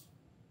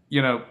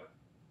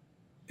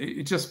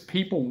 it just,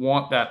 people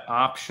want that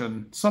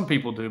option. Some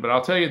people do, but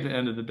I'll tell you, at the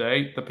end of the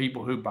day, the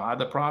people who buy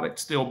the product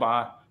still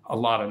buy a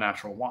lot of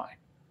natural wine,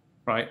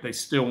 right? They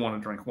still want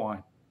to drink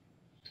wine.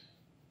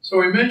 So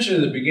we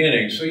mentioned at the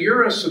beginning, so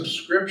you're a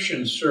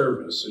subscription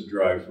service at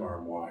Dry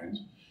Farm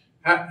Wines.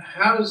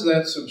 How does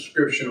that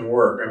subscription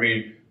work? I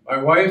mean, my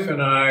wife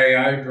and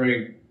I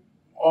drink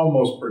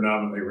almost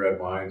predominantly red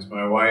wines.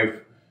 My wife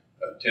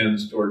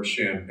tends towards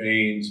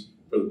champagnes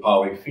for the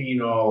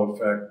polyphenol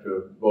effect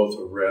of both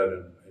of red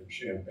and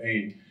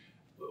champagne.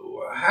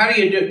 How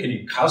do you do it? Can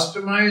you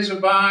customize a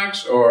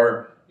box,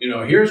 or,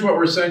 here's what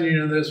we're sending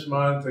you this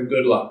month and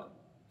good luck?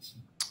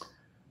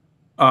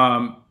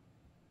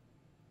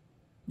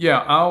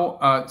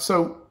 Yeah,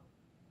 so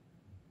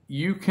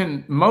you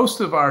can,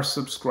 most of our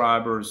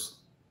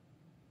subscribers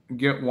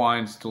get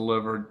wines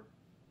delivered.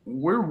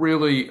 We're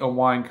really a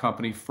wine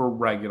company for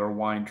regular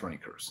wine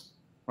drinkers,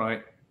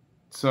 right?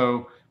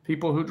 So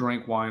people who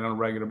drink wine on a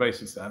regular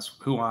basis, that's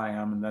who I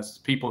am, and that's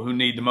the people who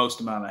need the most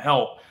amount of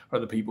help are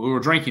the people who are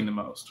drinking the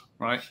most,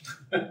 right?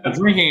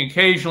 Drinking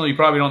occasionally, you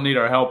probably don't need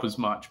our help as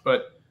much,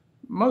 but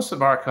most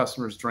of our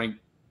customers drink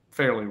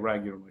fairly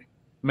regularly.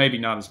 Maybe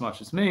not as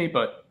much as me,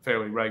 but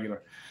fairly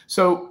regular.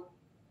 So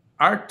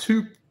our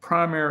two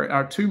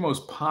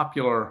most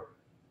popular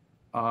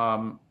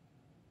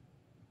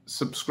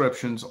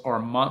subscriptions are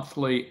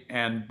monthly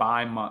and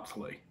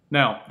bi-monthly.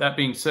 Now, that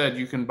being said,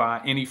 you can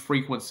buy any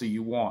frequency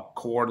you want,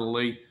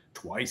 quarterly,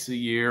 twice a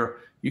year.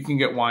 You can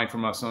get wine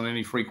from us on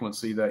any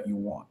frequency that you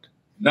want.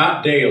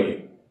 Not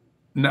daily.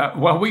 No,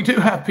 well, we do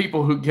have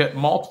people who get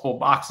multiple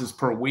boxes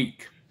per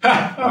week.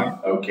 Right?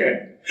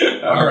 Okay.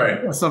 All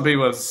right. Some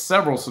people have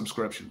several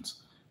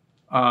subscriptions.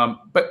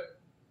 But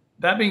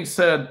that being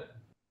said,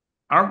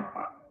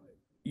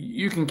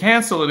 you can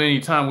cancel at any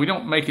time. We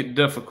don't make it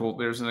difficult.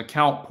 There's an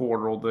account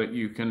portal that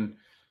you can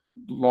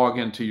log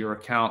into your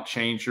account,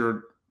 change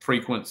your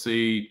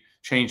frequency,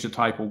 change the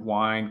type of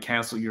wine,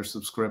 cancel your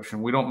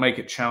subscription. We don't make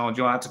it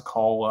challenging. You don't have to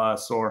call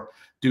us or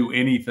do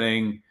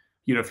anything.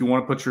 You know, if you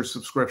want to put your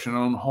subscription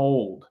on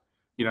hold,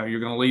 you know,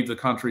 you're going to leave the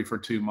country for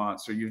 2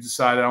 months, or you've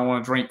decided I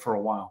want to drink for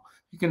a while,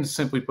 you can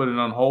simply put it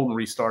on hold and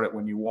restart it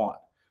when you want.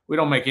 We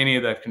don't make any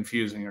of that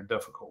confusing or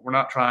difficult. We're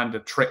not trying to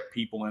trick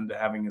people into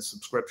having a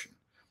subscription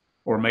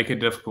or make it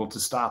difficult to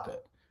stop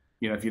it.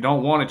 You know, if you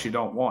don't want it, you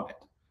don't want it,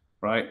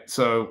 right?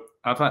 So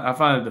I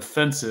find it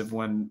offensive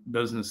when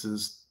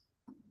businesses,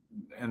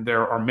 and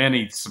there are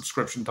many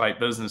subscription type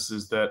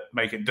businesses that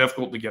make it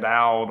difficult to get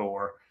out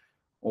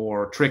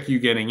or trick you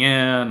getting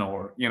in,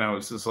 or, you know,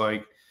 it's just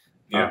like,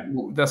 yeah,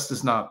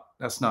 that's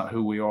not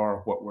who we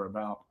are, what we're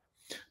about.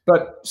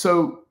 But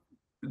so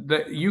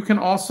that you can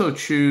also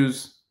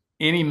choose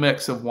any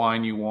mix of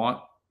wine you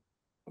want,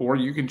 or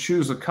you can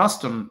choose a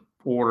custom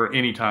order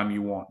anytime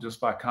you want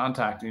just by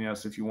contacting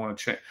us if you want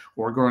to change,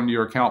 or going to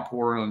your account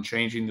portal and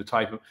changing the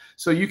type of.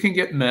 So you can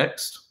get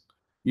mixed,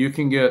 you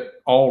can get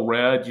all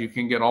red, you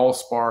can get all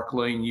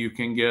sparkling, you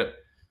can get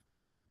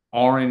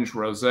orange,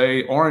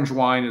 rosé. Orange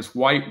wine is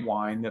white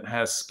wine that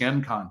has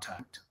skin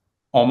contact.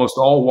 Almost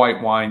all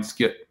white wines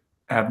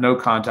have no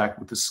contact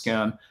with the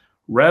skin.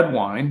 Red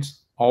wines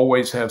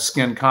always have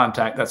skin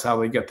contact. That's how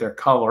they get their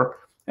color.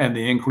 And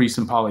the increase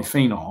in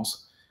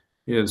polyphenols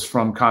is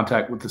from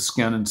contact with the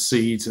skin and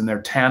seeds, and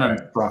their tannin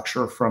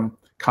structure from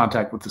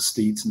contact with the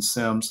seeds and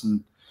stems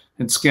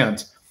and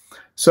skins.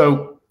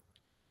 So,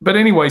 but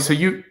anyway, so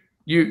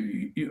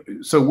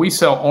so we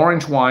sell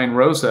orange wine,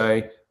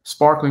 rosé,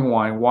 sparkling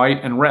wine, white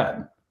and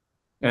red,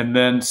 and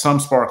then some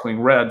sparkling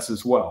reds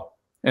as well.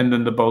 And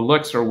then the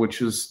Bolixer,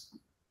 which is,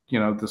 you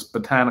know, this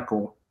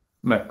botanical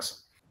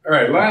mix. All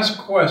right, last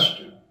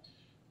question.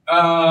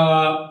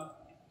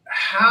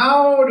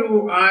 How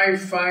do I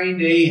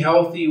find a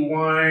healthy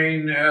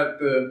wine at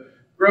the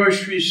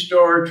grocery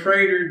store,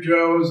 Trader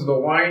Joe's, the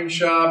wine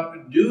shop?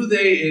 Do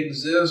they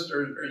exist,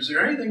 or is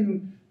there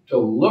anything to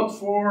look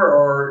for,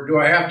 or do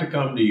I have to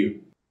come to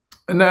you?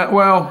 And that,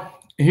 well,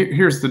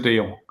 here's the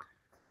deal.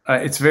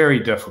 It's very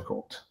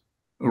difficult,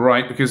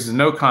 right? Because there's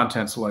no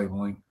contents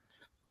labeling.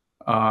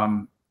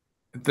 And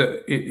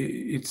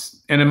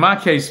in my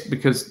case,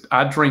 because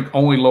I drink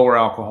only lower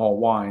alcohol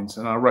wines,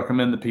 and I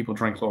recommend that people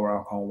drink lower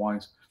alcohol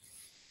wines,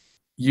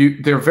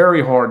 they're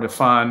very hard to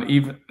find.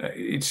 Even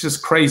it's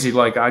just crazy.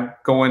 Like, I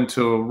go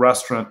into a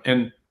restaurant,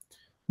 and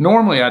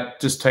normally I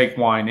just take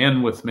wine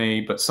in with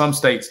me, but some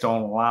states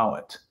don't allow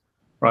it,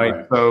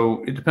 right?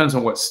 So it depends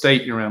on what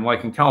state you're in.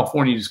 Like in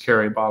California, you just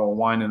carry a bottle of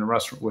wine in a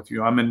restaurant with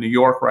you. I'm in New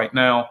York right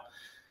now.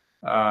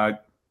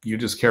 You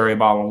just carry a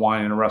bottle of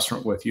wine in a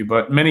restaurant with you,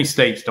 but many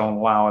states don't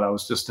allow it. I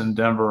was just in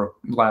Denver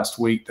last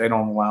week. They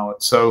don't allow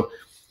it. So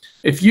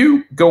if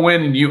you go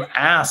in and you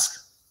ask,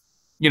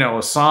 you know,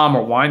 a som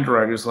or wine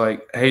director is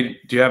like, hey,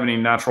 do you have any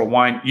natural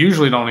wine?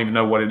 Usually don't even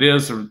know what it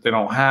is, or they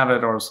don't have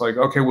it. Or it's like,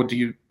 okay, well, do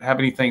you have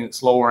anything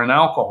that's lower in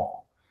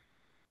alcohol?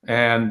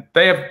 And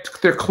they're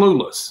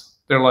clueless.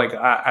 They're like,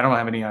 I don't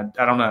have any, I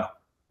don't know,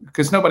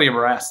 because nobody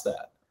ever asked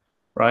that.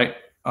 Right.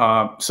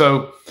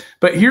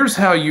 But here's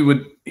how you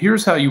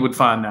would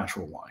find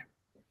natural wine.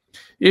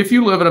 If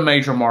you live in a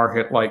major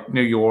market like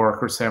New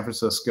York or San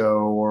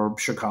Francisco or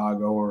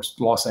Chicago or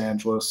Los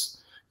Angeles,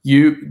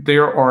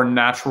 there are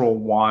natural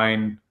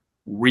wine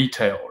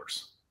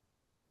retailers.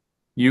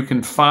 You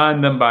can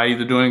find them by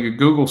either doing a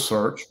Google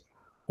search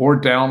or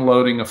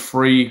downloading a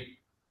free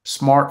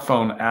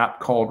smartphone app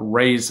called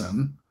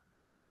Raisin.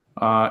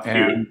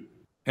 And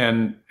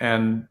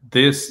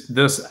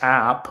this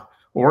app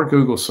or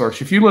Google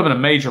search, if you live in a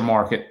major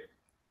market,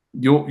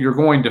 you're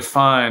going to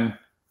find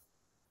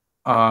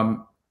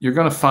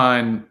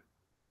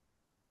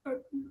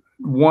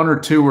one or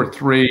two or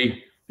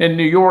three. In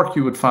New York,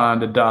 you would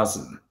find a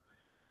dozen,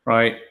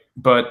 right?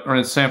 Or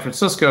in San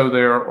Francisco,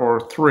 there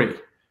are 3.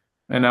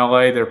 In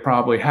LA, there are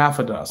probably half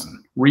a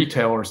dozen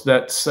retailers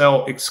that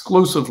sell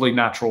exclusively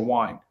natural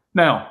wine.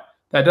 Now,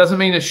 that doesn't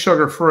mean it's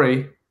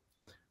sugar-free.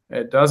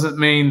 It doesn't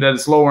mean that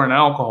it's lower in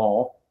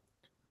alcohol.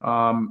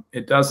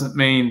 It doesn't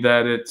mean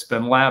that it's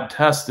been lab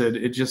tested.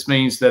 It just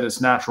means that it's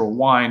natural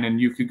wine,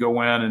 and you could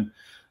go in, and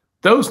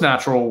those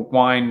natural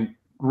wine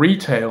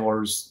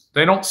retailers,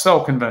 they don't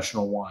sell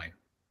conventional wine.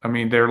 I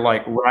mean, they're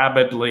like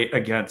rabidly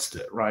against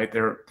it, right?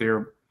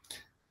 They're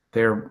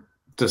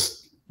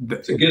just,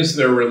 it's against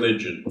their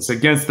religion. It's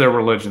against their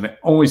religion. They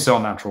only sell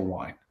natural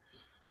wine.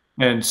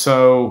 And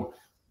so,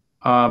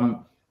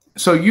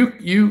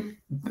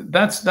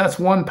 that's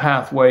one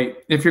pathway.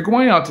 If you're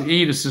going out to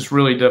eat, it's just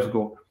really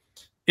difficult.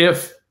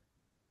 if,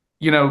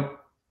 you know,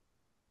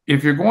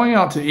 if you're going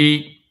out to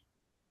eat,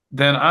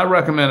 then I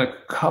recommend a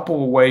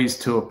couple of ways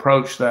to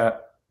approach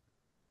that.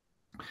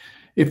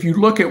 If you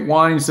look at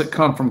wines that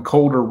come from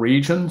colder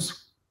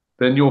regions,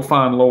 then you'll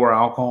find lower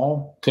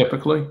alcohol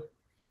typically.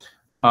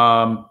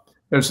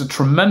 There's a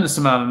tremendous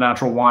amount of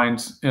natural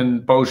wines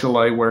in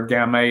Beaujolais, where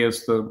Gamay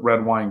is the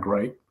red wine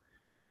grape.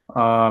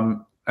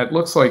 It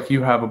looks like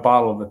you have a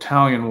bottle of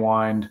Italian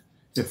wine.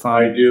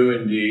 I do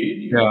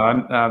indeed.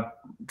 Yeah,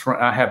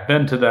 I have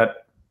been to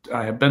that.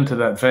 I have been to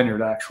that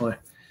vineyard actually.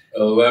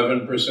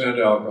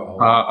 11% alcohol.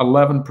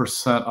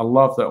 11%. I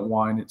love that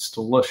wine. It's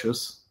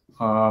delicious.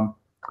 And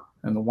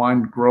the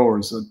wine grower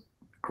is a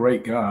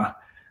great guy.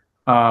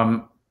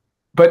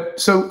 But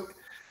so,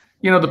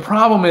 you know, the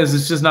problem is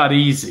it's just not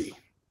easy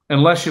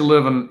unless you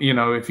live in, you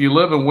know, if you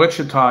live in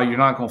Wichita, you're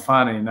not going to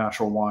find any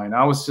natural wine.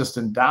 I was just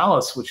in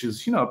Dallas, which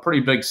is, you know, a pretty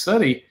big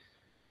city.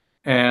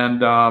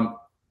 And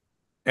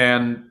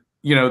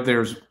you know,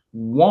 there's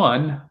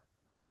one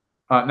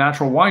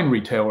natural wine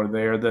retailer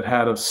there that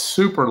had a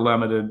super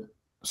limited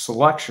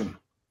selection,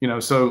 you know,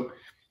 so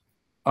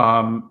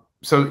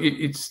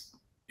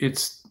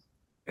it's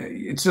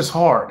just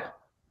hard.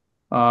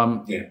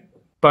 Yeah.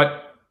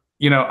 But,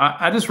 you know,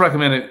 I just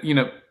recommend it, you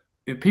know,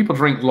 if people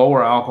drink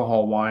lower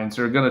alcohol wines,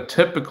 they're going to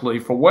typically,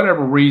 for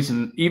whatever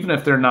reason, even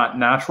if they're not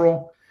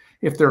natural,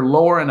 if they're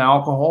lower in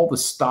alcohol, the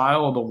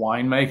style of the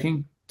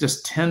winemaking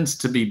just tends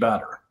to be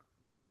better,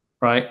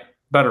 right?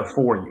 Better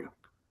for you.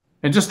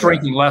 And just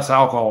drinking less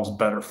alcohol is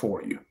better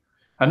for you.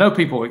 I know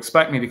people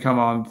expect me to come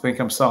on and think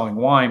I'm selling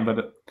wine,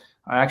 but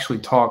I actually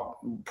talk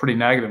pretty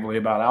negatively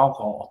about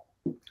alcohol,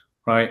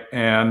 right?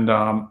 And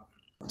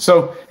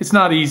so it's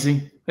not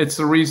easy. It's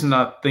the reason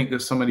I think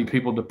that so many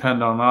people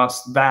depend on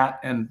us, that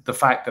and the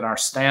fact that our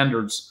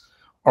standards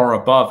are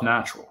above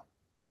natural,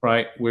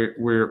 right?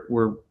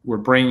 We're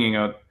bringing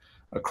a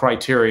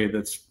criteria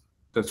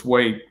that's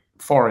way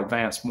far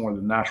advanced more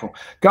than natural.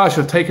 Gosh,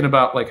 I've taken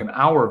about like an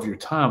hour of your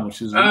time,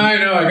 which is. I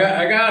know.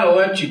 I got to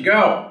let you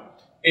go,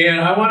 and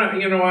I want to,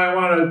 you know, I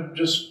want to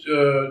just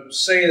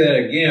say that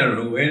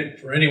again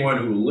for anyone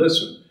who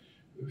listens.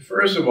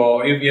 First of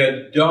all, if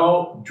you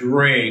don't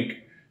drink,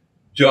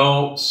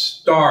 don't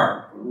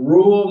start.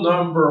 Rule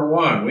number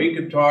one. We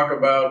could talk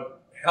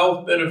about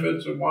health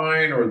benefits of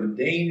wine or the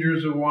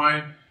dangers of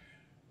wine,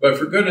 but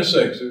for goodness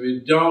sakes, if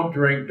you don't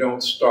drink,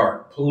 don't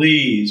start.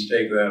 Please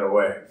take that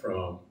away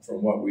from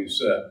what we've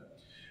said.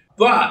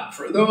 But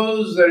for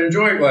those that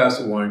enjoy a glass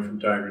of wine from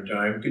time to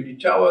time, could you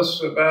tell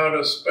us about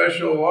a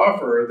special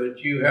offer that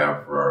you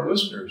have for our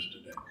listeners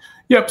today?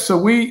 Yep. So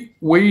we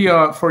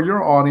for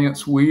your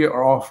audience, we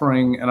are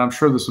offering, and I'm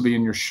sure this will be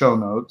in your show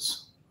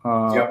notes.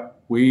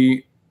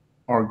 We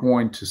are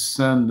going to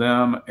send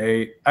them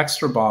a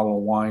extra bottle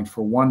of wine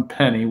for 1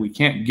 penny. We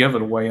can't give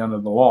it away under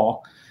the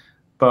law,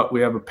 but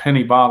we have a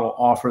penny bottle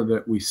offer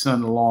that we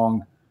send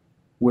along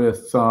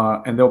with,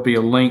 and there'll be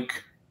a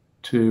link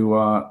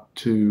to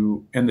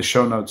in the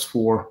show notes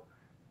for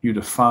you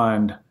to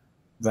find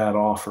that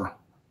offer.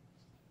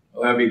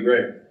 Well, that'd be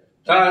great.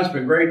 Todd, it's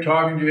been great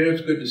talking to you.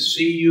 It's good to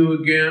see you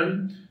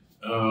again.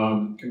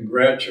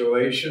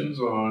 Congratulations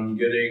on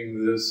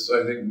getting this,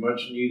 I think,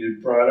 much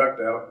needed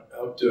product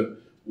out to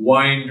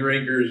wine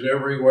drinkers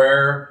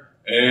everywhere.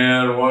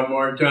 And one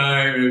more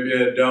time, if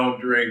you don't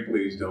drink,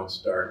 please don't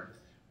start.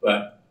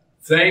 But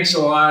thanks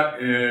a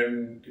lot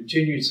and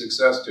continued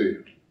success to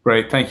you.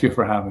 Great. Thank you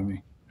for having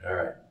me. All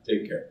right.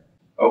 Take care.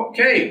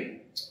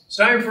 Okay. It's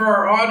time for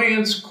our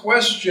audience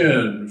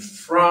question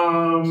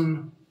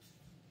from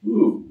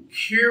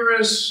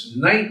Curious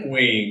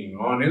Nightwing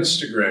on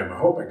Instagram. I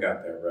hope I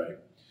got that right.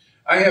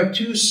 I have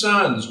 2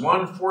 sons,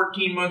 one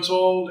 14 months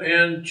old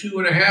and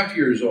 2.5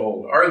 years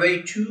old. Are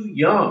they too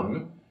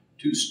young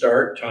to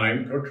start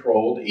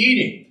time-controlled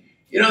eating?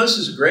 You know, this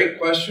is a great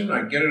question.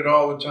 I get it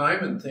all the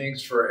time, and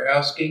thanks for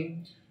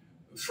asking.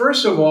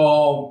 First of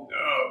all,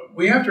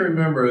 we have to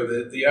remember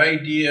that the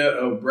idea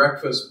of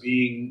breakfast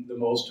being the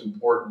most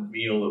important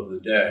meal of the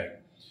day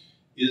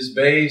is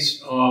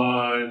based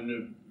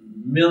on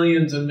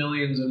millions and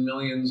millions and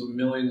millions and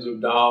millions of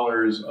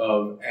dollars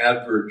of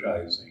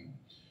advertising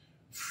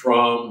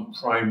from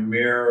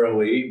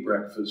primarily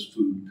breakfast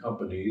food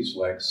companies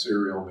like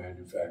cereal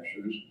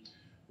manufacturers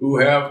who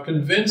have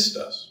convinced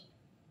us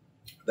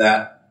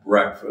that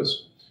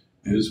breakfast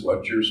is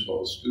what you're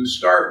supposed to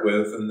start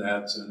with, and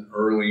that's an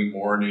early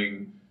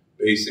morning,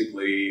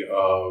 basically,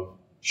 of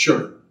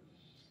sugar.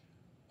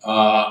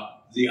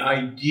 The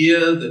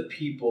idea that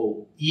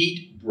people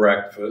eat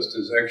breakfast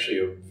is actually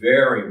a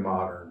very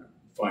modern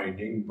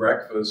finding.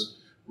 Breakfast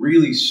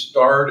really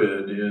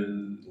started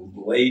in the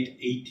late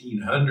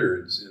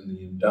 1800s in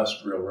the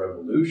Industrial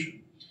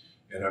Revolution,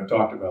 and I've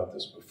talked about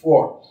this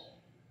before.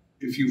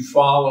 If you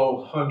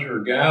follow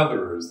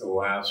hunter-gatherers, the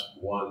last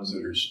ones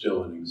that are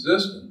still in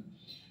existence,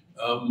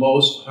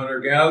 most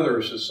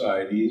hunter-gatherer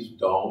societies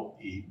don't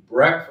eat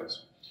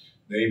breakfast.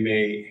 They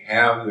may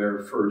have their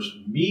first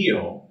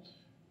meal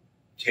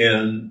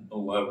 10,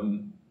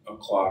 11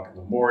 o'clock in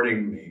the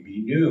morning,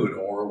 maybe noon,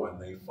 or when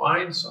they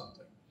find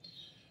something.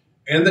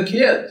 And the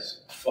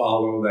kids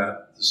follow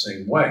that the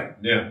same way.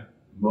 Now,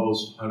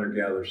 most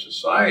hunter-gatherer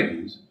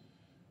societies,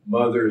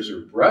 mothers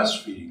are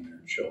breastfeeding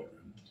their children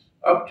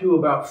up to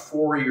about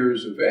 4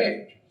 years of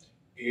age.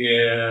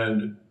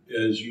 And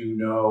as you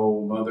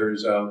know,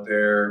 mothers out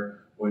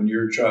there, when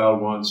your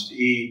child wants to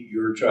eat,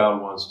 your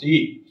child wants to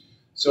eat.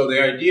 So the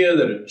idea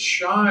that a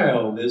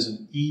child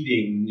isn't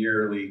eating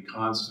nearly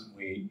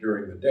constantly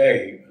during the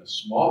day, a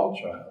small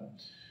child,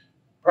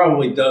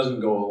 probably doesn't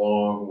go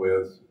along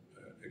with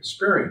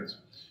experience.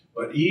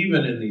 But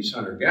even in these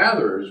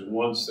hunter-gatherers,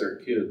 once their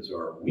kids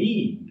are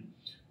weaned,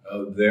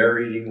 they're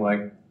eating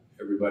like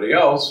everybody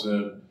else,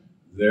 and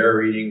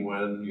they're eating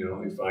when,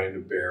 they find a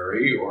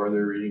berry, or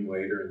they're eating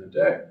later in the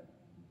day.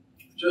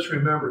 Just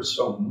remember,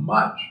 so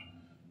much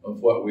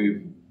of what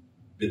we've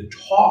been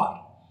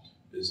taught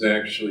is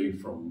actually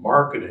from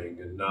marketing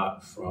and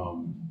not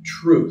from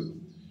truth.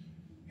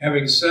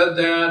 Having said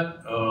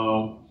that,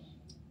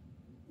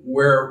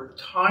 where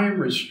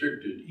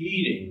time-restricted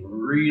eating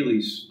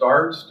really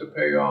starts to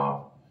pay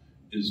off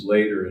is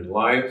later in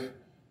life.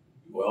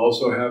 You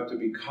also have to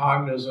be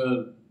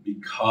cognizant,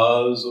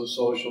 because of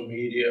social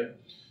media,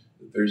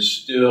 that there's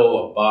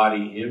still a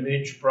body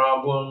image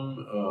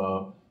problem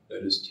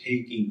that is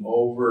taking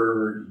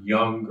over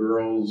young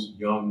girls,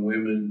 young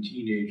women,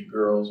 teenage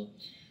girls,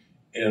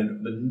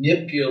 and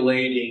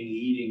manipulating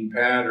eating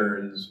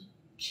patterns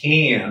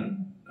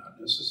can, not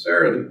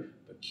necessarily,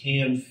 but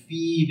can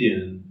feed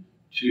in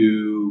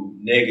to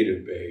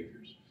negative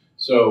behaviors.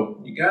 So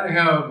you got to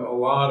have a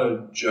lot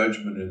of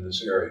judgment in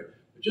this area.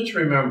 But just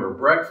remember,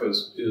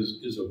 breakfast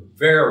is a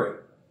very,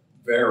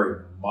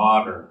 very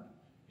modern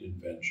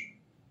invention.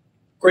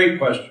 Great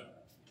question.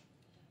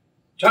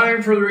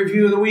 Time for the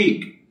review of the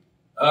week.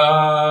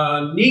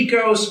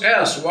 Nikos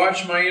S.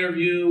 watched my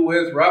interview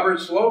with Robert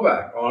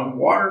Slovak on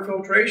water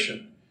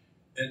filtration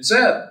and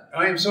said,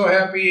 "I am so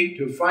happy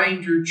to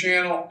find your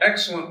channel.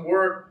 Excellent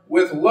work.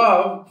 With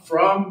love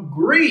from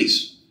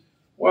Greece."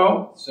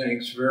 Well,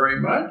 thanks very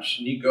much,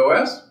 Nico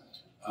S.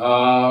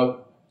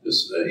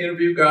 This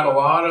interview got a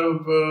lot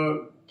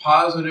of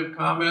positive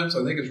comments.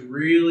 I think it's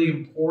really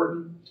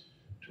important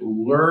to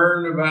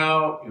learn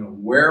about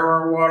where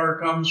our water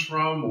comes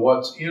from,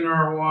 what's in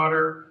our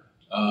water.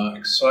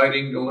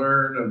 Exciting to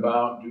learn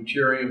about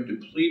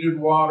deuterium-depleted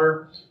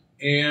water.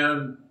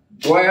 And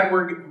glad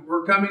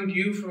we're coming to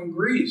you from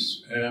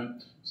Greece.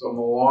 And some of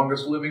the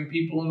longest living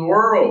people in the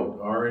world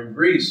are in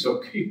Greece. So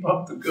keep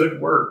up the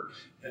good work.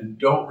 And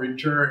don't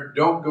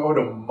go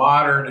to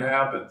modern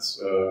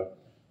habits.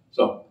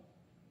 So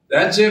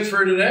that's it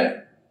for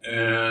today.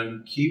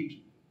 And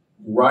keep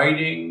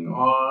writing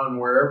on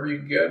wherever you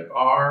get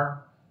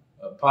our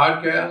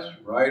podcast.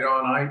 Write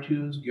on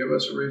iTunes. Give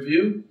us a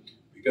review.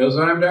 Because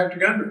I'm Dr.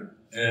 Gundry,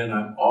 and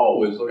I'm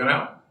always looking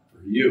out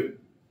for you.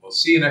 We'll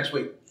see you next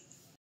week.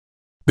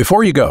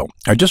 Before you go,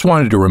 I just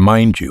wanted to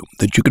remind you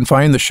that you can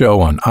find the show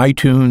on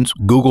iTunes,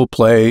 Google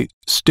Play,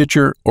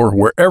 Stitcher, or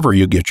wherever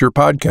you get your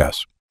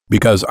podcasts.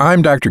 Because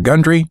I'm Dr.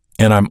 Gundry,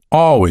 and I'm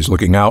always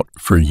looking out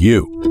for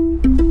you.